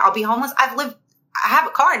happen to me? I'll be homeless. I have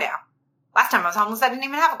a car now. Last time I was homeless, I didn't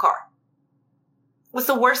even have a car. What's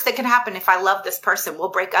the worst that can happen if I love this person? We'll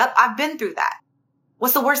break up. I've been through that.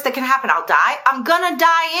 What's the worst that can happen? I'll die. I'm gonna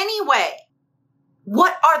die anyway.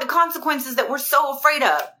 What are the consequences that we're so afraid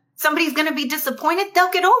of? Somebody's gonna be disappointed.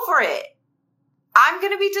 They'll get over it. I'm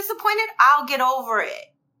gonna be disappointed. I'll get over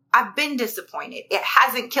it. I've been disappointed. It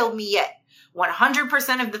hasn't killed me yet.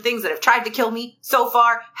 100% of the things that have tried to kill me so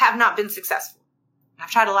far have not been successful. I've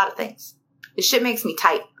tried a lot of things. This shit makes me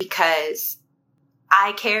tight because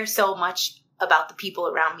I care so much about the people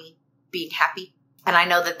around me being happy. And I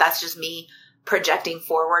know that that's just me projecting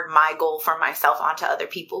forward my goal for myself onto other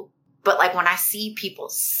people. But like when I see people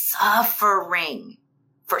suffering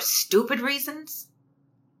for stupid reasons,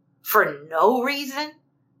 for no reason,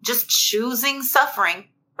 just choosing suffering,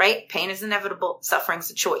 right? Pain is inevitable.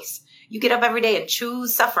 Suffering's a choice. You get up every day and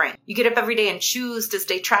choose suffering. You get up every day and choose to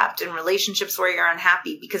stay trapped in relationships where you're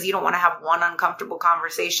unhappy because you don't want to have one uncomfortable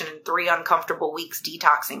conversation and 3 uncomfortable weeks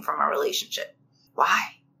detoxing from a relationship. Why?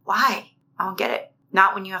 Why? I don't get it.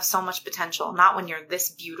 Not when you have so much potential. Not when you're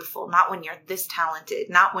this beautiful. Not when you're this talented.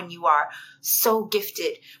 Not when you are so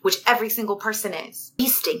gifted, which every single person is.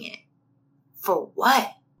 Wasting it. For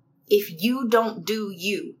what? If you don't do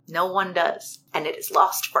you, no one does. And it is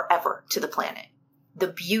lost forever to the planet. The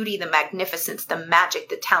beauty, the magnificence, the magic,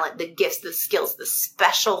 the talent, the gifts, the skills, the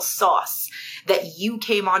special sauce that you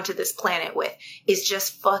came onto this planet with is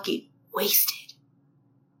just fucking wasted.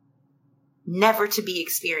 Never to be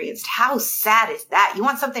experienced. How sad is that? You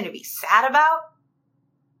want something to be sad about?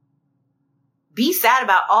 Be sad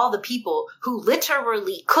about all the people who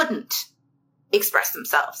literally couldn't express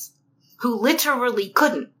themselves, who literally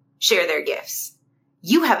couldn't share their gifts.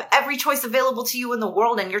 You have every choice available to you in the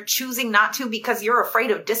world and you're choosing not to because you're afraid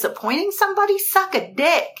of disappointing somebody? Suck a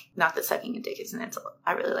dick. Not that sucking a dick is an insult.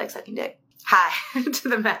 I really like sucking dick. Hi to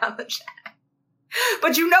the man on the chat.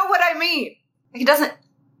 But you know what I mean. It doesn't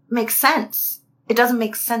make sense. It doesn't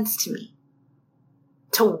make sense to me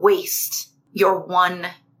to waste your one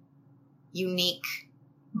unique,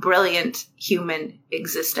 brilliant human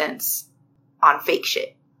existence on fake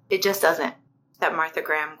shit. It just doesn't. That Martha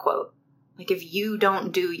Graham quote. Like, if you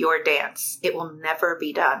don't do your dance, it will never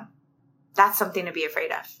be done. That's something to be afraid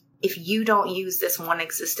of. If you don't use this one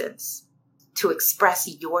existence to express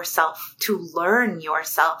yourself, to learn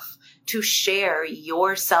yourself, to share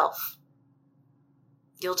yourself,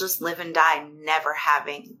 you'll just live and die never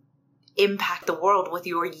having impact the world with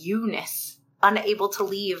your you-ness, unable to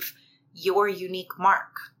leave your unique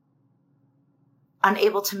mark,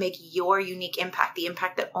 unable to make your unique impact, the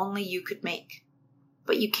impact that only you could make.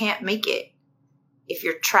 But you can't make it if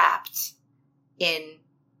you're trapped in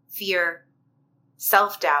fear,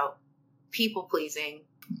 self-doubt, people-pleasing,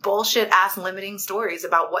 bullshit-ass limiting stories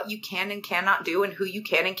about what you can and cannot do and who you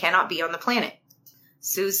can and cannot be on the planet.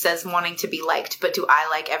 Sue says wanting to be liked, but do I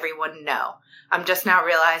like everyone? No. I'm just now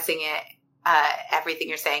realizing it. Everything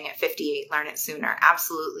you're saying at 58, learn it sooner.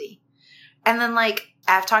 Absolutely. And then, like,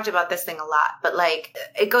 I've talked about this thing a lot, but, like,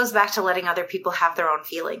 it goes back to letting other people have their own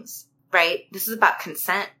feelings. Right? This is about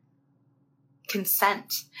consent.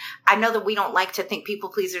 Consent. I know that we don't like to think people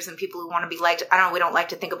pleasers and people who want to be liked. We don't like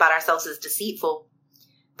to think about ourselves as deceitful.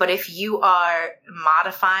 But if you are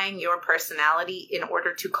modifying your personality in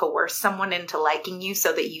order to coerce someone into liking you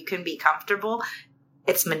so that you can be comfortable,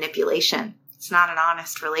 it's manipulation. It's not an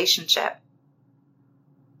honest relationship.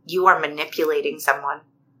 You are manipulating someone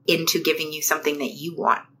into giving you something that you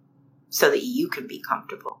want. so that you can be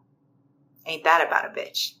comfortable. Ain't that about a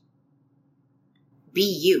bitch? Be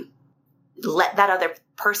you. Let that other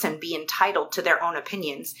person be entitled to their own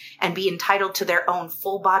opinions and be entitled to their own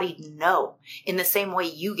full-bodied no, in the same way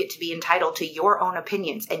you get to be entitled to your own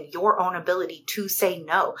opinions and your own ability to say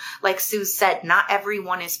no. Like Sue said, not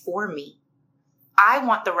everyone is for me. I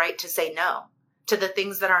want the right to say no to the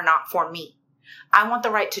things that are not for me. I want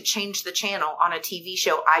the right to change the channel on a TV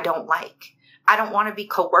show I don't like. I don't want to be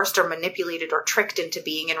coerced or manipulated or tricked into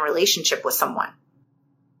being in a relationship with someone.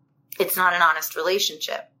 It's not an honest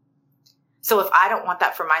relationship. So if I don't want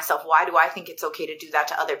that for myself, why do I think it's okay to do that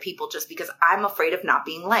to other people just because I'm afraid of not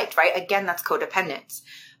being liked, right? Again, that's codependence.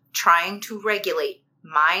 Trying to regulate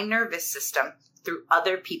my nervous system through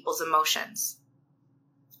other people's emotions.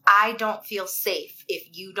 I don't feel safe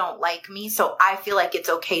if you don't like me, so I feel like it's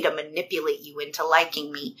okay to manipulate you into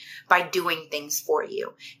liking me by doing things for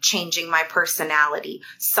you, changing my personality,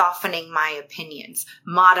 softening my opinions,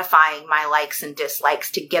 modifying my likes and dislikes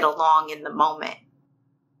to get along in the moment.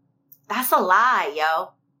 That's a lie,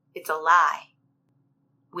 yo. It's a lie.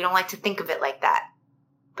 We don't like to think of it like that,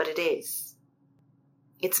 but it is.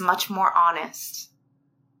 It's much more honest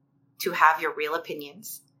to have your real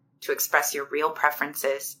opinions, to express your real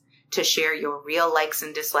preferences, to share your real likes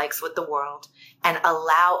and dislikes with the world, and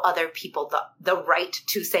allow other people the right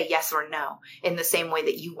to say yes or no in the same way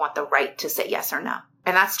that you want the right to say yes or no.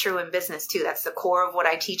 And that's true in business too. That's the core of what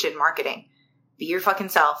I teach in marketing. Be your fucking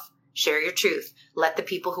self. Share your truth. Let the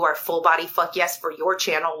people who are full body fuck yes for your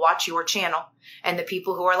channel watch your channel. And the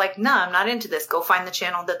people who are like, nah, I'm not into this, go find the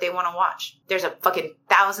channel that they want to watch. There's a fucking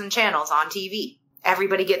 1,000 channels on TV.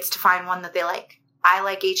 Everybody gets to find one that they like. I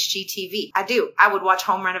like HGTV. I do. I would watch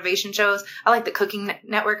home renovation shows. I like the Cooking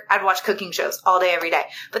Network. I'd watch cooking shows all day, every day.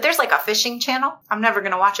 But there's like a fishing channel. I'm never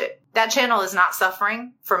going to watch it. That channel is not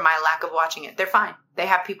suffering for my lack of watching it. They're fine. They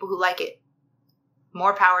have people who like it.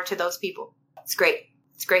 More power to those people. It's great.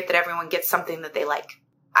 It's great that everyone gets something that they like.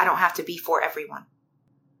 I don't have to be for everyone.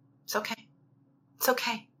 It's okay. It's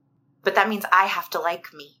okay. But that means I have to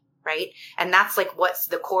like me, right? And that's like what's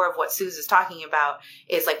the core of what Suze is talking about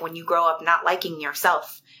is like when you grow up not liking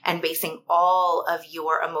yourself and basing all of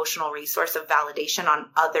your emotional resource of validation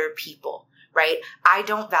on other people, right? I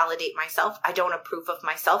don't validate myself. I don't approve of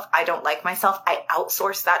myself. I don't like myself. I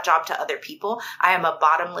outsource that job to other people. I am a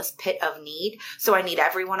bottomless pit of need. So I need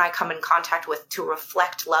everyone I come in contact with to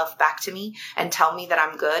reflect love back to me and tell me that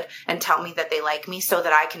I'm good and tell me that they like me so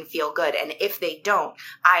that I can feel good. And if they don't,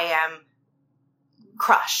 I am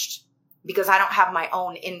crushed because I don't have my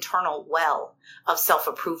own internal well of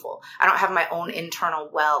self-approval. I don't have my own internal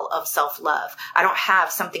well of self-love. I don't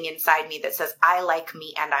have something inside me that says, I like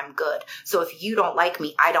me and I'm good. So if you don't like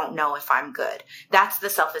me, I don't know if I'm good. That's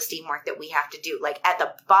the self-esteem work that we have to do. Like at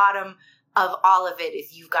the bottom of all of it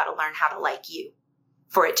is you've got to learn how to like you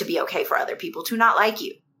for it to be okay for other people to not like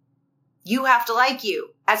you. You have to like you.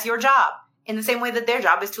 That's your job. In the same way that their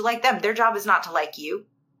job is to like them. Their job is not to like you.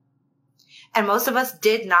 And most of us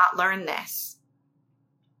did not learn this,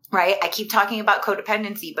 right? I keep talking about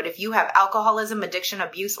codependency, but if you have alcoholism, addiction,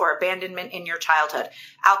 abuse, or abandonment in your childhood,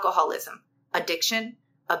 alcoholism, addiction,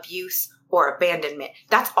 abuse, or abandonment,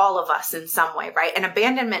 that's all of us in some way, right? And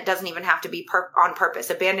abandonment doesn't even have to be on purpose.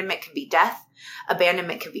 Abandonment could be death.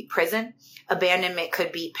 Abandonment could be prison. Abandonment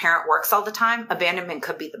could be parent works all the time. Abandonment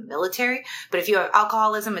could be the military. But if you have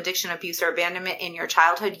alcoholism, addiction, abuse, or abandonment in your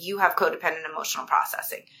childhood, you have codependent emotional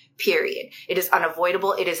processing. Period. It is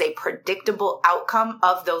unavoidable. It is a predictable outcome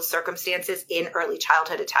of those circumstances in early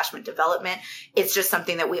childhood attachment development. It's just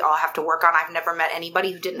something that we all have to work on. I've never met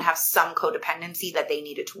anybody who didn't have some codependency that they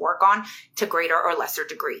needed to work on to greater or lesser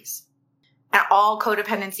degrees. And all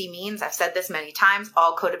codependency means, I've said this many times,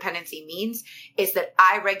 all codependency means is that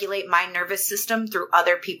I regulate my nervous system through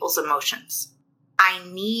other people's emotions. I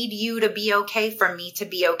need you to be okay for me to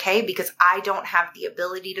be okay because I don't have the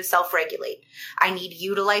ability to self-regulate. I need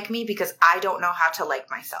you to like me because I don't know how to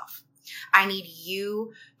like myself. I need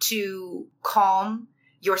you to calm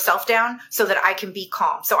yourself down so that I can be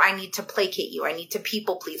calm. So I need to placate you. I need to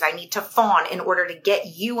people please. I need to fawn in order to get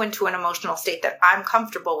you into an emotional state that I'm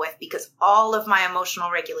comfortable with because all of my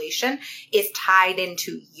emotional regulation is tied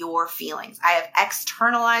into your feelings. I have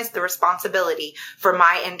externalized the responsibility for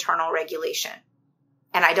my internal regulation.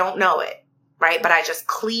 And I don't know it, right? But I just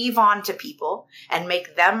cleave on to people and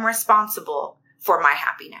make them responsible for my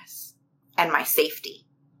happiness and my safety.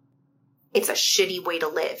 It's a shitty way to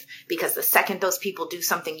live because the second those people do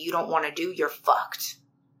something you don't want to do, you're fucked.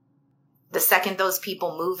 The second those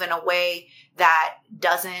people move in a way that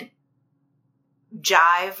doesn't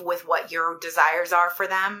jive with what your desires are for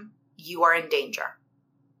them, you are in danger.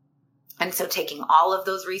 And so taking all of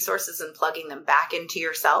those resources and plugging them back into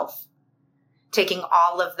yourself, taking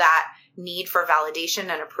all of that need for validation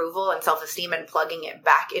and approval and self-esteem and plugging it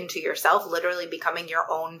back into yourself, literally becoming your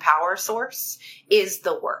own power source, is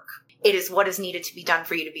the work. It is what is needed to be done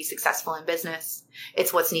for you to be successful in business.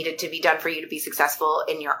 It's what's needed to be done for you to be successful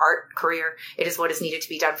in your art career. It is what is needed to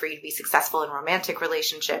be done for you to be successful in romantic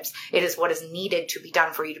relationships. It is what is needed to be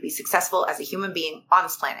done for you to be successful as a human being on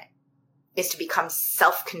this planet, is to become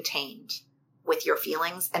self-contained with your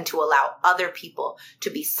feelings and to allow other people to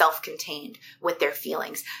be self-contained with their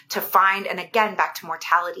feelings, to find, and again, back to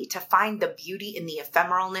mortality, to find the beauty in the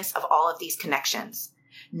ephemeralness of all of these connections.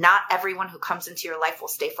 Not everyone who comes into your life will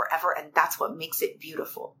stay forever, and that's what makes it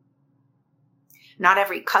beautiful. Not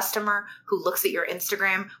every customer who looks at your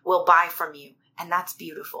Instagram will buy from you, and that's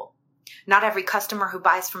beautiful. Not every customer who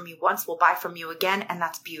buys from you once will buy from you again, and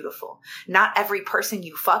that's beautiful. Not every person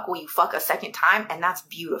you fuck will you fuck a second time, and that's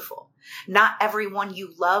beautiful. Not everyone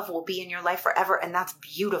you love will be in your life forever, and that's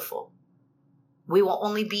beautiful. We will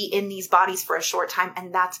only be in these bodies for a short time,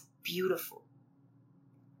 and that's beautiful.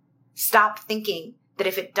 Stop thinking that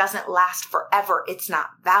if it doesn't last forever, it's not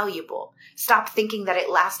valuable. Stop thinking that it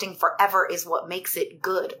lasting forever is what makes it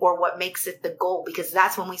good or what makes it the goal, because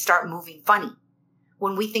that's when we start moving funny.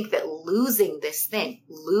 When we think that losing this thing,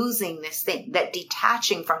 that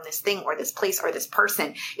detaching from this thing or this place or this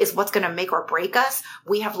person is what's going to make or break us,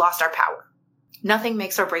 we have lost our power. Nothing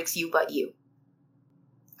makes or breaks you but you.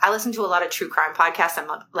 I listen to a lot of true crime podcasts. I'm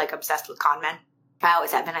like obsessed with con men. I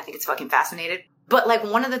always have been. I think it's fucking fascinating. But like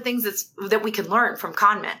one of the things that we can learn from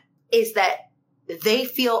con men is that they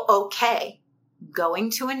feel okay going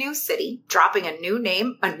to a new city, dropping a new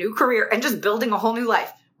name, a new career, and just building a whole new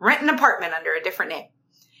life. Rent an apartment under a different name.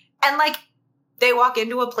 And like, they walk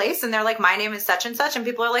into a place and they're like, my name is such and such. And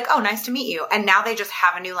people are like, oh, nice to meet you. And now they just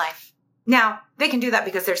have a new life. Now, they can do that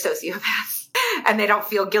because they're sociopaths and they don't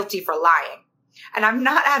feel guilty for lying. And I'm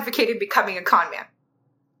not advocating becoming a con man.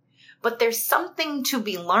 But there's something to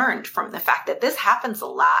be learned from the fact that this happens a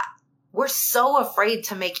lot. We're so afraid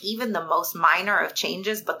to make even the most minor of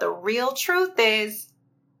changes. But the real truth is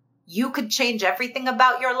you could change everything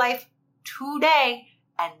about your life today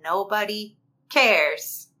and nobody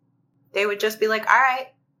cares. They would just be like, all right,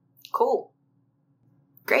 cool.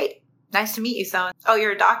 Great. Nice to meet you, son. Oh,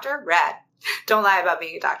 you're a doctor? Rad. Don't lie about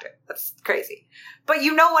being a doctor. That's crazy. But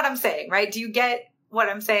you know what I'm saying, right? Do you get what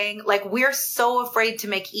I'm saying? Like, we're so afraid to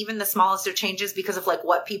make even the smallest of changes because of like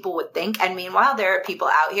what people would think. And meanwhile, there are people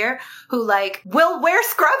out here who like will wear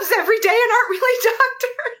scrubs every day and aren't really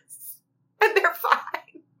doctors. And they're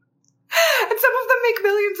fine. And some of them make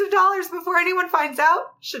millions of dollars before anyone finds out.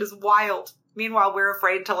 Shit is wild. Meanwhile, we're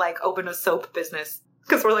afraid to like open a soap business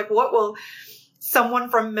because we're like, what will someone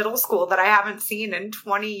from middle school that I haven't seen in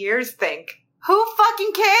 20 years think? Who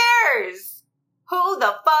fucking cares? Who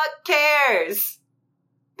the fuck cares?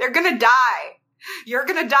 They're gonna die. You're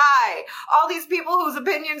gonna die. All these people whose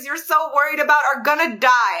opinions you're so worried about are gonna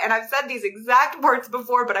die. And I've said these exact words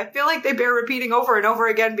before, but I feel like they bear repeating over and over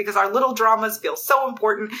again because our little dramas feel so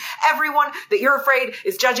important. Everyone that you're afraid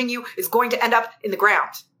is judging you is going to end up in the ground,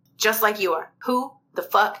 just like you are. Who the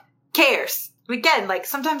fuck cares? Again, like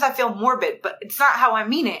sometimes I feel morbid, but it's not how I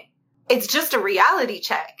mean it. It's just a reality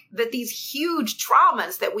check that these huge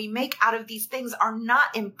traumas that we make out of these things are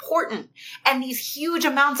not important. And these huge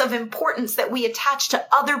amounts of importance that we attach to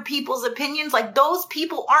other people's opinions, like those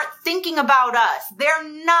people aren't thinking about us. They're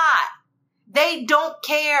not. They don't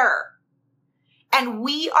care. And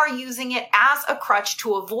we are using it as a crutch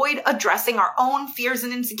to avoid addressing our own fears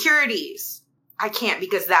and insecurities. I can't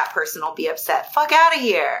because that person will be upset. Fuck out of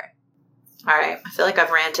here. All right. I feel like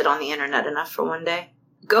I've ranted on the internet enough for one day.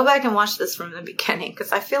 Go back and watch this from the beginning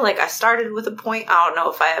because I feel like I started with a point. I don't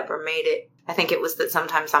know if I ever made it. I think it was that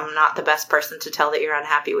sometimes I'm not the best person to tell that you're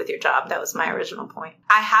unhappy with your job. That was my original point.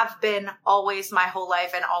 I have been always my whole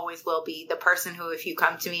life and always will be the person who, if you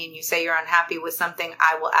come to me and you say you're unhappy with something,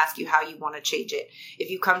 I will ask you how you want to change it.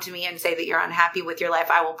 If you come to me and say that you're unhappy with your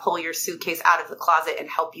life, I will pull your suitcase out of the closet and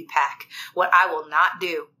help you pack. What I will not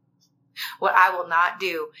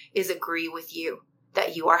do is agree with you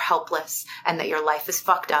that you are helpless and that your life is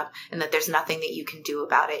fucked up and that there's nothing that you can do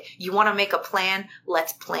about it. You want to make a plan?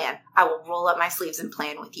 Let's plan. I will roll up my sleeves and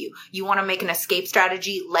plan with you. You want to make an escape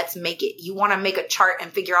strategy? Let's make it. You want to make a chart and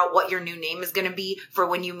figure out what your new name is going to be for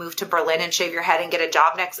when you move to Berlin and shave your head and get a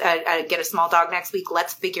job get a small dog next week?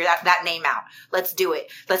 Let's figure that name out. Let's do it.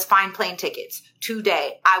 Let's find plane tickets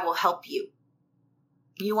today. I will help you.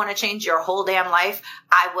 You want to change your whole damn life?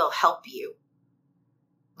 I will help you.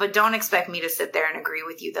 But don't expect me to sit there and agree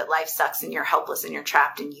with you that life sucks and you're helpless and you're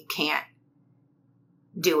trapped and you can't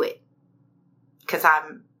do it. Because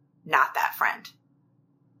I'm not that friend.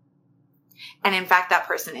 And in fact, that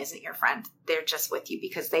person isn't your friend. They're just with you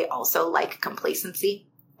because they also like complacency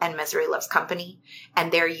and misery loves company.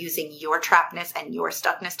 And they're using your trappedness and your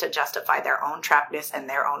stuckness to justify their own trappedness and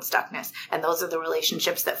their own stuckness. And those are the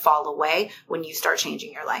relationships that fall away when you start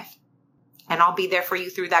changing your life. And I'll be there for you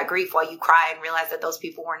through that grief while you cry and realize that those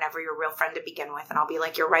people were never your real friend to begin with. And I'll be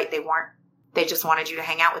like, you're right, they weren't. They just wanted you to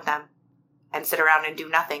hang out with them and sit around and do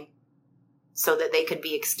nothing so that they could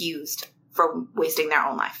be excused for wasting their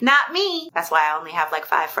own life. Not me. That's why I only have like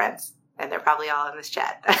 5 friends, and they're probably all in this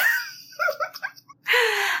chat.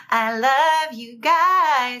 I love you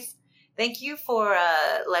guys. Thank you for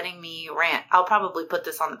letting me rant. I'll probably put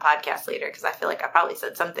this on the podcast later because I feel like I probably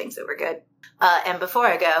said some things that were good. And before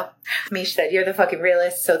I go, Mish said, you're the fucking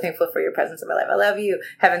realist. So thankful for your presence in my life. I love you.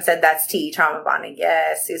 Heaven said that's tea. Trauma bonding.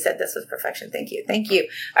 Yes. You said this was perfection. Thank you. Thank you.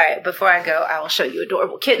 All right. Before I go, I will show you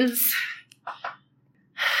adorable kittens.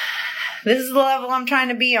 This is the level I'm trying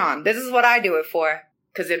to be on. This is what I do it for.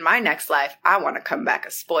 Because in my next life, I want to come back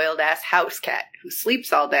a spoiled-ass house cat who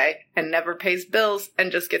sleeps all day and never pays bills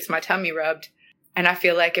and just gets my tummy rubbed. And I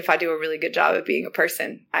feel like if I do a really good job of being a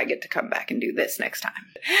person, I get to come back and do this next time.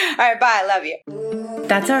 All right, bye. Love you.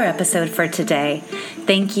 That's our episode for today.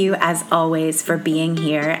 Thank you, as always, for being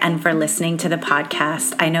here and for listening to the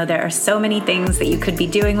podcast. I know there are so many things that you could be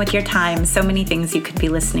doing with your time, so many things you could be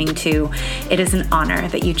listening to. It is an honor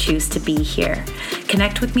that you choose to be here.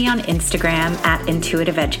 Connect with me on Instagram at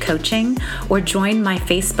Intuitive Edge Coaching, or join my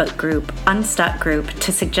Facebook group, Unstuck Group,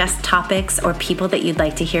 to suggest topics or people that you'd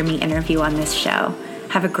like to hear me interview on this show.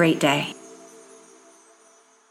 Have a great day.